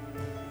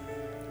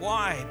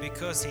 Why?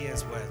 Because he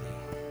is worthy.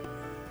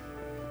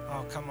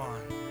 Oh, come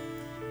on.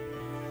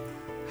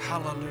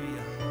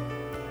 Hallelujah.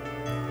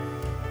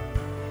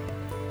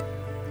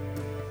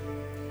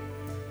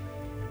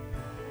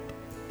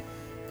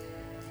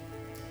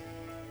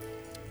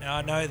 Now,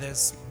 I know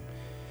there's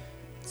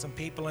some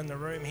people in the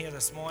room here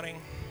this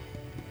morning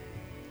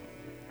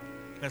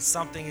that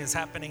something is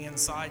happening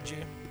inside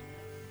you.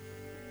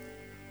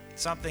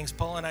 Something's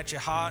pulling at your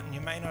heart and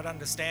you may not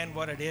understand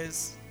what it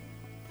is.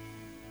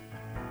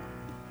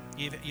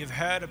 You've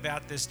heard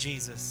about this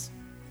Jesus.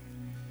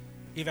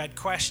 You've had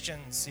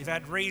questions. You've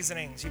had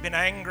reasonings. You've been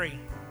angry.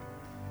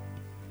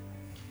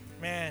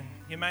 Man,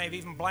 you may have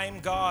even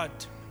blamed God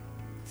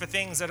for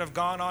things that have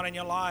gone on in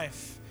your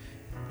life,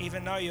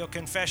 even though your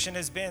confession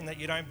has been that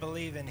you don't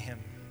believe in him.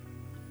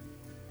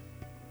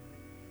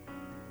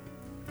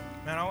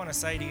 Man, I want to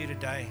say to you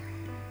today,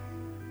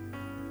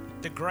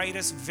 the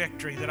greatest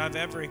victory that I've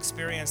ever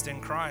experienced in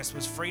Christ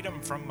was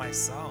freedom from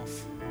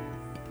myself.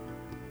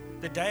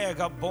 The day I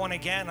got born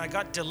again, I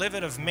got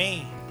delivered of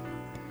me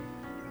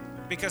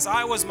because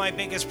I was my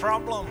biggest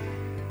problem.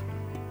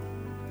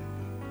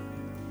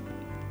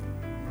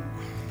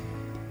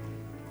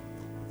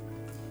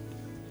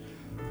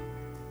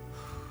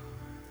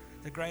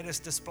 The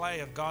greatest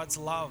display of God's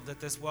love that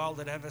this world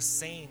had ever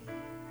seen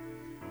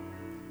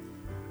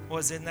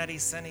was in that he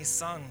sent his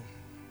son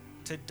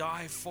to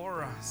die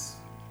for us,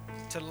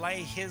 to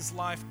lay his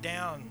life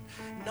down,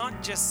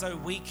 not just so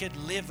we could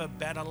live a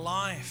better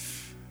life.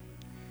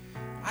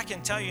 I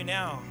can tell you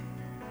now,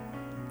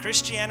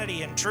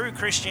 Christianity and true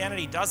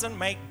Christianity doesn't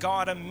make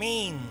God a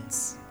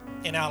means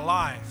in our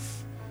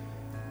life,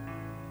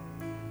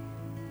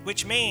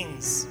 which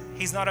means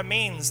he's not a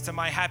means to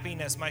my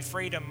happiness, my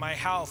freedom, my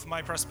health,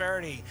 my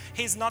prosperity.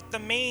 He's not the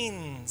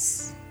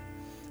means.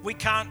 We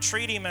can't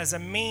treat him as a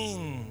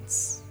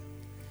means.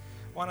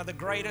 One of the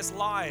greatest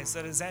lies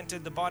that has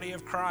entered the body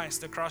of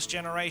Christ across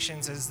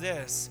generations is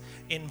this: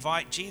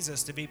 invite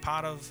Jesus to be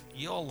part of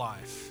your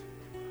life.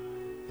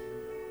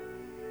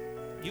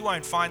 You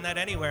won't find that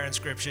anywhere in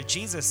Scripture.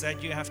 Jesus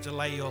said you have to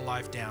lay your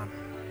life down.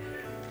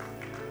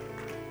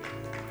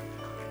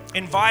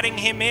 Inviting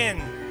him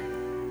in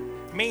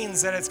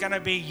means that it's going to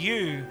be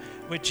you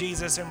with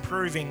Jesus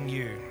improving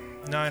you.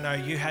 No,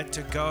 you had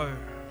to go.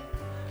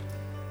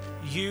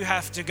 You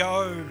have to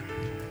go.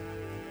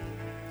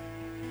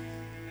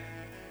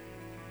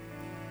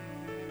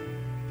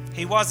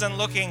 He wasn't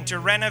looking to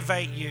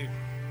renovate you,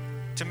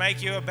 to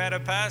make you a better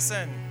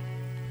person.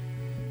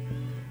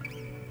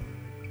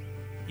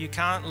 You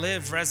can't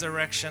live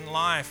resurrection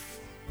life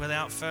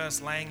without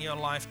first laying your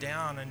life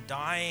down and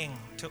dying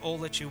to all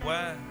that you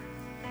were.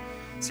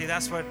 See,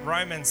 that's what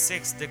Romans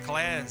 6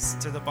 declares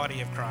to the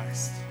body of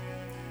Christ.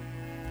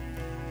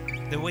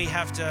 That we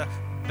have to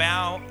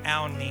bow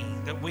our knee,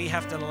 that we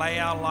have to lay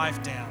our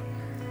life down.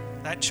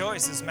 That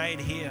choice is made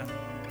here.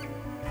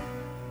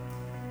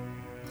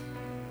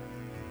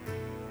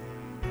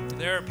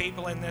 There are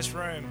people in this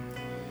room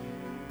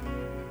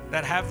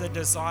that have the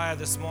desire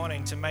this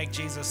morning to make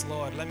Jesus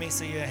Lord. Let me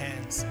see your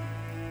hands.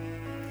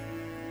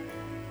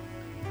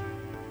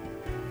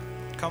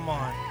 Come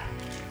on.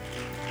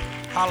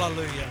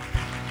 Hallelujah.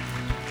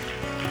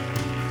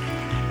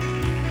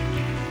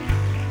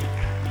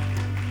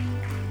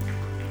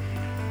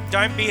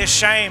 Don't be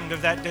ashamed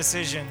of that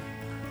decision.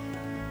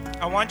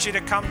 I want you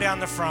to come down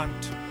the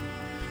front.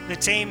 The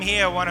team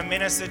here want to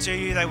minister to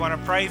you. They want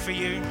to pray for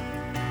you.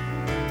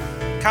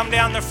 Come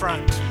down the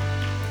front.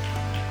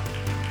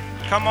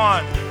 Come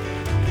on.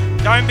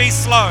 Don't be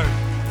slow.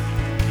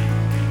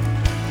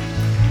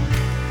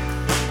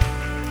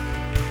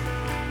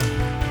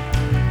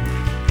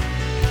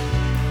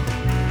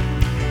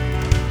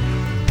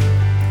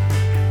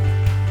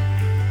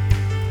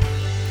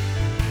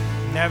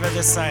 Never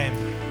the same.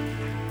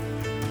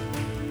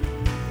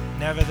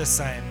 Never the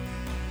same.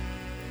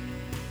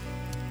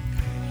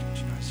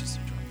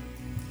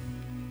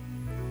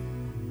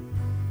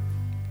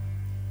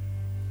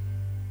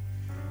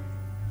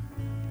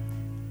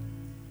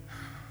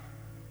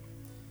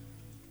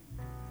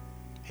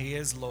 He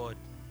is Lord.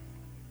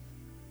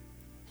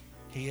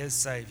 He is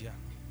Savior.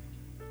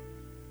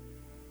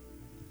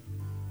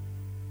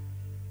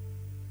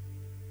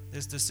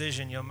 This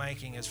decision you're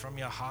making is from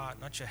your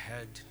heart, not your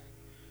head.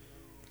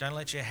 Don't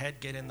let your head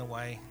get in the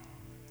way.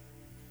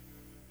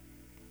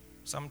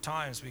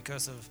 Sometimes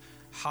because of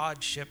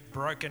hardship,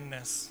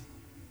 brokenness,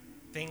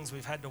 things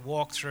we've had to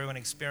walk through and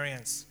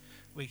experience,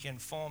 we can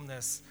form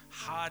this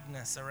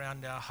hardness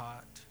around our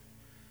heart.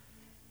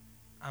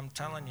 I'm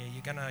telling you,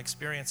 you're going to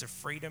experience a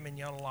freedom in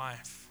your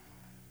life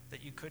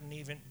that you couldn't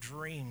even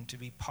dream to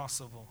be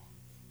possible.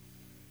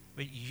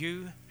 But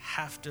you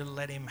have to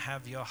let him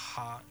have your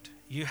heart.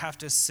 You have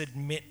to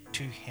submit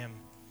to him.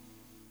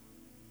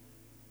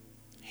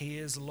 He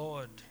is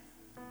Lord.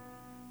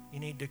 You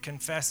need to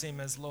confess him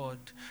as Lord,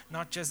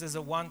 not just as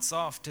a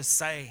once-off to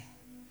say,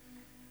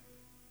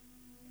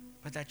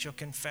 but that your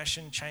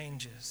confession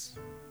changes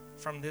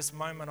from this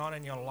moment on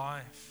in your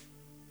life.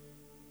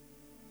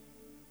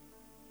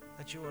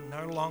 That you will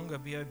no longer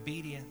be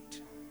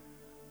obedient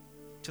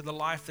to the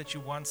life that you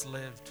once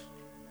lived,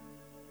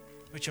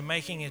 but you're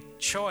making a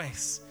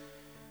choice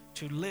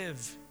to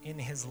live in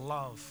his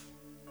love,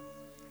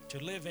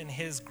 to live in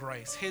his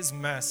grace, his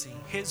mercy,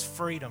 his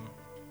freedom.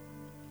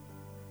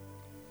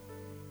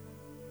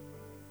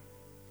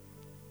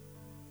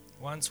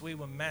 Once we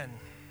were men,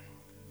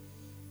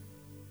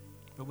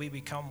 but we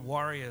become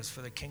warriors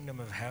for the kingdom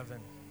of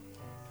heaven.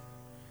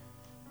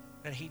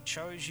 That he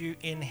chose you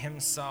in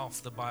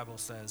himself, the Bible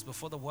says,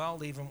 before the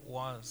world even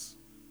was.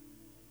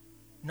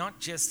 Not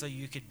just so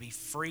you could be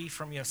free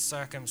from your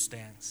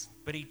circumstance,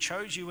 but he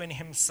chose you in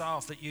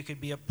himself that you could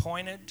be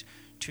appointed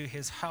to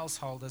his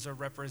household as a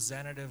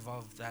representative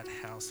of that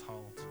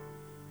household.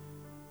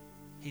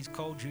 He's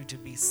called you to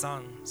be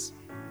sons,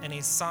 and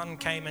his son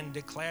came and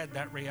declared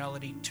that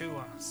reality to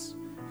us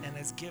and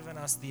has given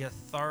us the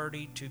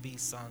authority to be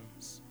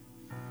sons.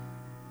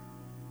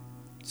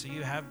 So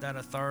you have that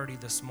authority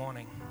this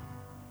morning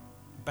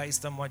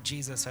based on what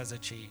Jesus has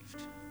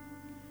achieved.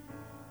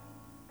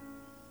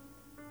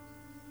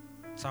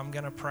 So I'm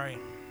going to pray,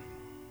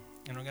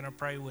 and I'm going to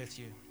pray with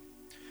you.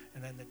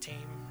 And then the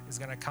team is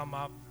going to come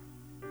up,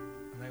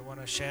 and they want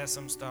to share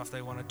some stuff.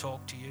 They want to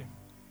talk to you.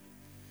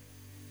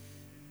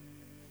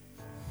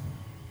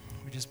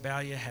 We just bow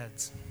your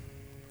heads.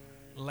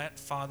 Let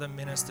Father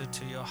minister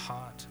to your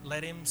heart.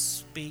 Let him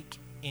speak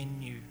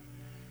in you.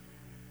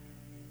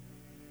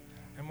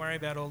 Don't worry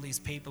about all these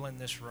people in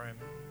this room.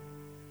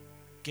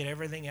 Get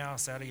everything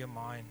else out of your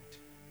mind.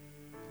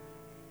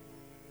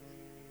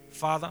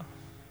 Father,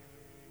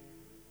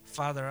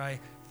 I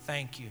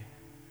thank you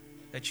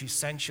that you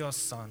sent your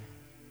Son,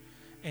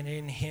 and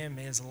in him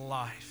is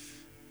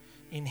life.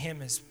 In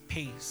him is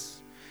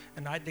peace.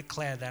 And I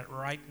declare that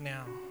right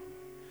now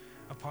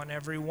upon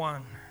every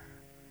one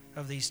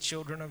of these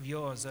children of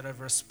yours that have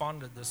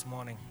responded this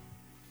morning,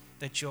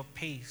 that your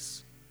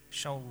peace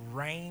shall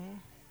reign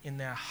in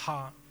their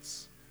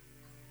hearts.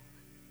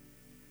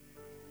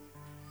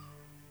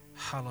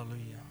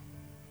 Hallelujah.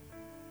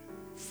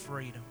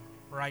 Freedom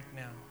right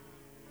now.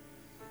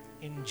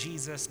 In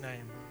Jesus'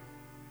 name.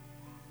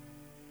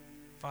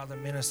 Father,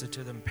 minister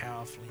to them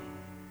powerfully,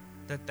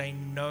 that they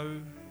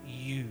know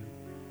you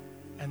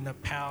and the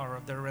power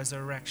of the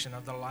resurrection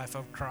of the life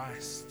of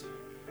Christ.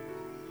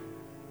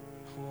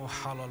 Oh,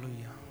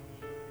 hallelujah.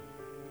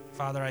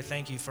 Father, I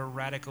thank you for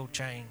radical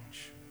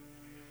change.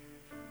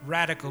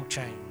 Radical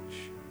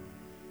change.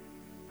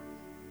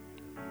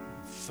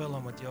 Fill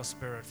them with your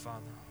Spirit,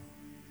 Father,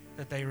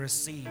 that they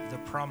receive the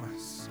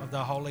promise of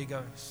the Holy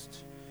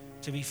Ghost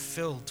to be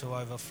filled to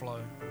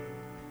overflow,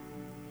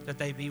 that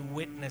they be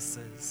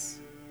witnesses.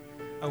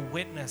 A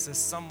witness is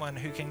someone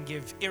who can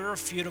give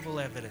irrefutable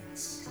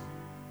evidence,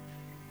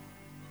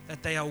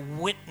 that they are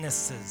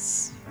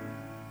witnesses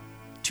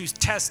to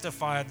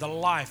testify of the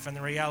life and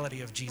the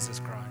reality of Jesus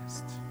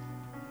Christ.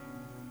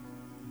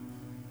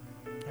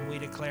 And we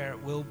declare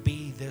it will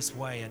be this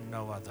way and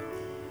no other.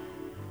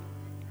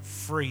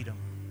 Freedom.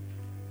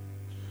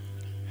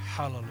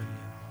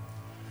 Hallelujah.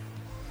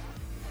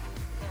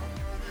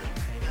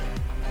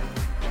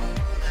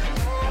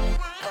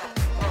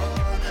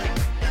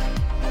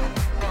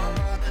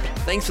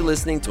 Thanks for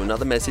listening to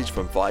another message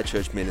from Fire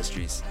Church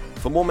Ministries.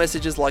 For more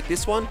messages like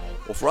this one,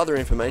 or for other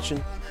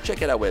information,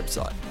 check out our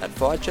website at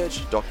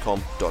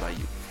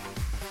firechurch.com.au.